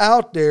 who's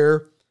out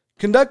there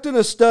conducting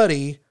a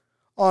study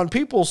on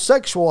people's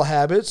sexual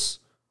habits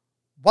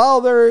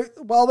while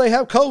they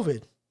have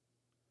COVID?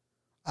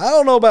 I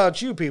don't know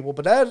about you people,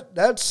 but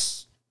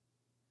that's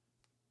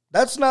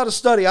not a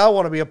study I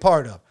want to be a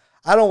part of.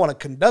 I don't want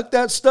to conduct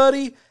that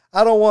study.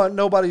 I don't want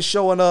nobody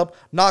showing up,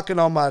 knocking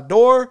on my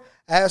door,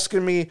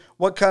 asking me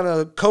what kind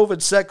of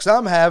COVID sex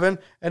I'm having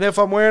and if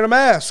I'm wearing a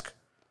mask.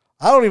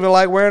 I don't even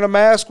like wearing a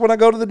mask when I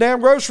go to the damn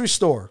grocery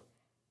store.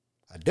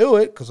 I do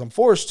it because I'm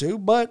forced to,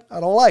 but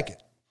I don't like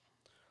it.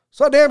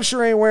 So I damn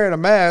sure ain't wearing a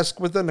mask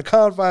within the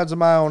confines of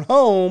my own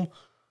home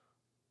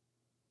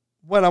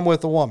when I'm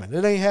with a woman.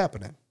 It ain't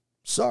happening.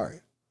 Sorry.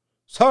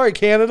 Sorry,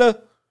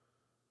 Canada.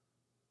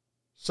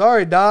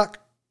 Sorry, Doc.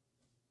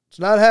 It's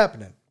not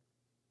happening.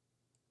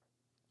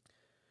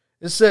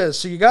 It says,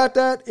 so you got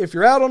that? If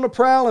you're out on the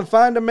prowl and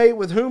find a mate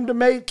with whom to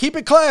mate, keep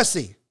it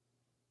classy.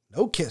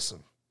 No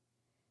kissing.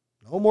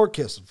 No more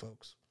kissing,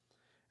 folks.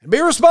 And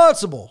be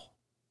responsible.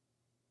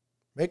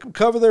 Make them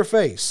cover their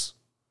face.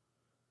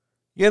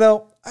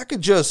 I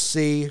could just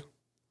see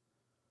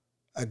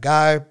a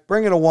guy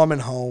bringing a woman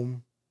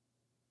home.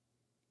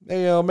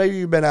 Maybe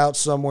you've been out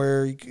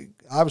somewhere. You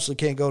obviously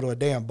can't go to a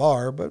damn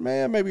bar, but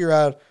man, maybe you're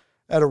out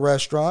at a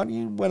restaurant.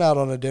 You went out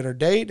on a dinner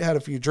date, had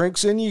a few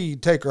drinks in you. You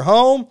take her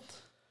home.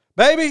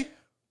 Baby,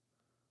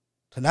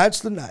 tonight's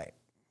the night.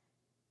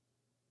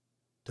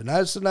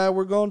 Tonight's the night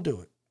we're going to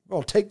do it. We're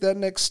going to take that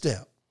next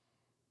step.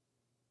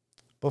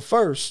 But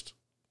first,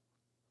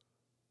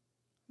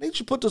 I need you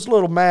to put this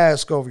little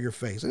mask over your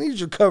face. I need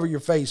you to cover your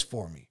face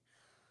for me.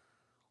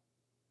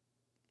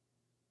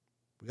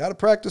 We got to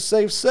practice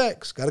safe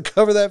sex. Got to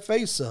cover that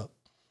face up.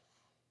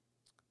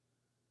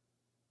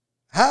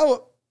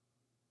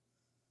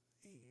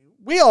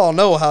 we all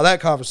know how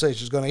that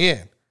conversation is going to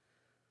end.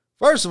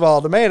 First of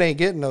all, the man ain't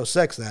getting no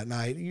sex that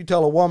night. You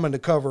tell a woman to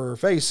cover her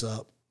face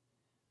up.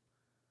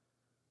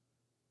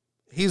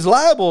 He's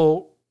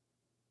liable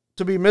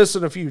to be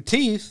missing a few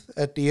teeth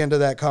at the end of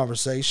that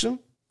conversation.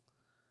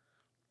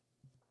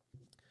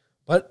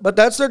 But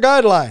that's their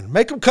guideline.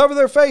 Make them cover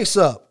their face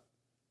up.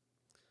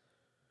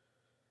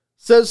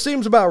 Says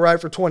seems about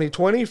right for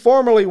 2020.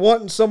 Formerly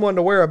wanting someone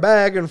to wear a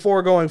bag and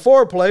foregoing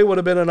foreplay would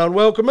have been an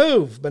unwelcome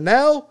move. But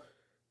now,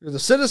 you're the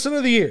citizen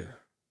of the year.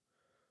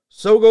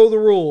 So go the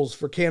rules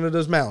for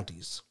Canada's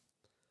Mounties,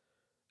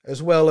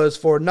 as well as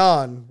for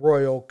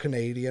non-Royal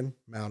Canadian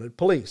Mounted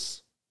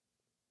Police.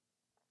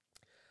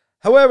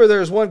 However,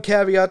 there is one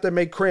caveat that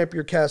may cramp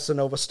your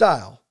Casanova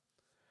style.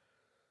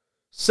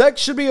 Sex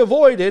should be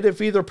avoided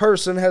if either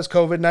person has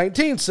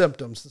COVID-19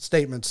 symptoms, the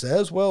statement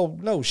says. Well,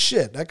 no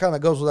shit. That kind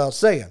of goes without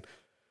saying.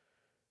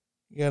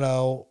 You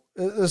know,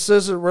 this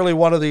isn't really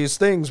one of these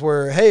things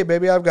where, hey,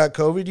 baby, I've got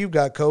COVID, you've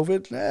got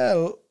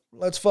COVID.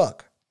 Let's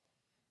fuck.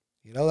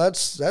 You know,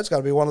 that's got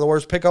to be one of the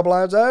worst pickup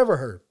lines I ever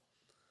heard.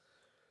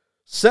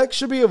 Sex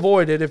should be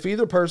avoided if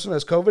either person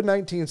has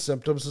COVID-19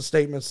 symptoms, the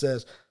statement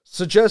says,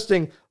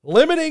 suggesting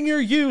limiting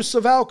your use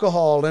of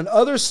alcohol and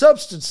other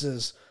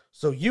substances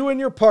so you and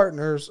your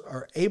partners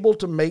are able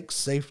to make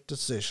safe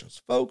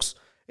decisions. Folks,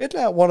 isn't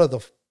that one of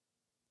the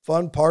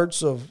fun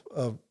parts of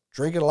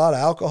drinking a lot of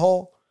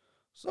alcohol?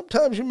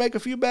 Sometimes you make a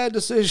few bad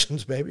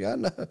decisions, baby. I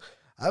know.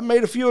 I've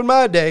made a few in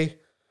my day.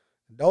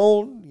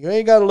 You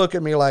ain't got to look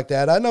at me like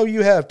that. I know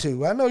you have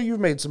too. I know you've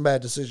made some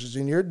bad decisions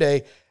in your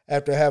day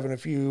after having a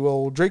few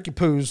old drinky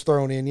poos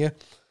thrown in you.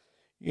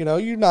 You know,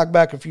 you knock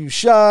back a few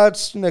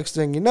shots. Next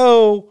thing you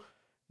know,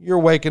 you're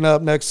waking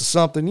up next to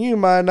something you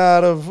might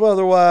not have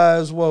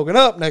otherwise woken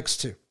up next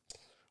to.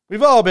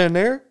 We've all been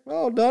there.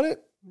 All done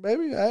it,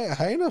 baby.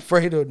 I ain't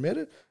afraid to admit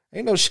it.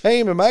 Ain't no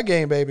shame in my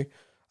game, baby.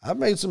 I've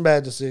made some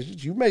bad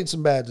decisions. You've made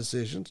some bad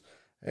decisions.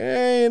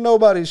 Ain't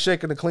nobody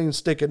shaking a clean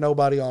stick at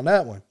nobody on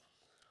that one.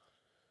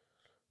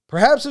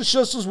 Perhaps it's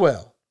just as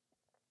well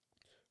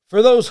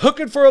for those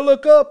hooking for a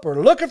look-up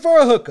or looking for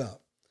a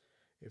hookup.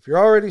 If you're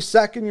already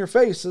sacking your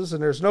faces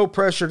and there's no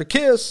pressure to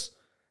kiss,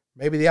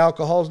 maybe the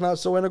alcohol's not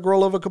so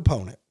integral of a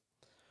component.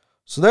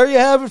 So there you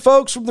have it,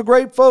 folks, from the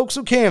great folks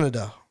of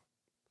Canada.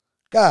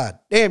 God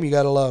damn, you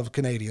got to love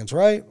Canadians,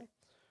 right?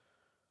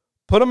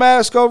 Put a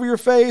mask over your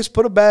face,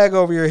 put a bag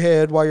over your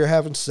head while you're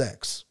having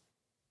sex.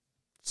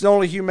 It's the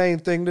only humane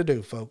thing to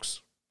do,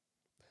 folks.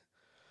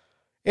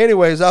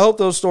 Anyways, I hope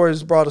those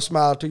stories brought a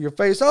smile to your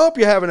face. I hope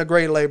you're having a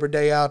great Labor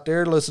Day out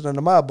there listening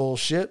to my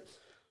bullshit.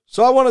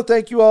 So I want to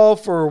thank you all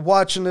for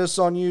watching this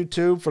on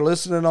YouTube, for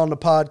listening on the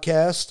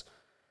podcast.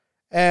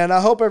 And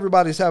I hope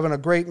everybody's having a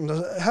great and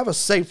have a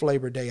safe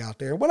Labor Day out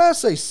there. When I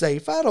say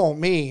safe, I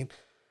don't mean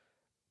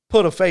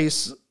put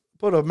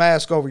a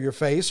mask over your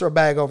face or a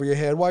bag over your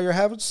head while you're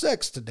having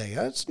sex today.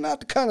 That's not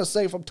the kind of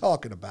safe I'm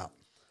talking about.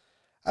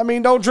 I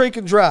mean, don't drink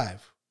and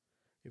drive.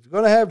 If you're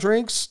going to have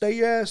drinks, stay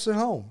your ass at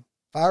home.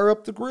 Fire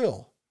up the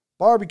grill.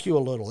 Barbecue a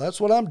little.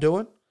 That's what I'm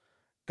doing.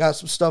 Got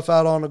some stuff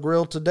out on the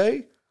grill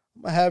today.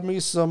 I'm going to have me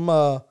some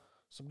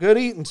good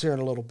eatings here in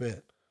a little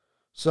bit.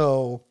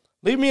 So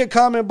leave me a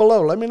comment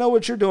below. Let me know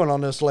what you're doing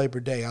on this Labor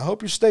Day. I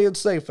hope you're staying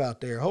safe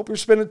out there. I hope you're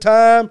spending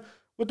time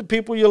with the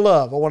people you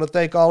love. I want to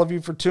thank all of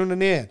you for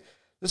tuning in.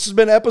 This has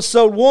been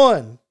episode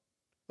 1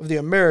 of the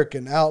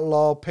American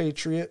Outlaw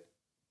Patriot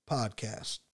podcast.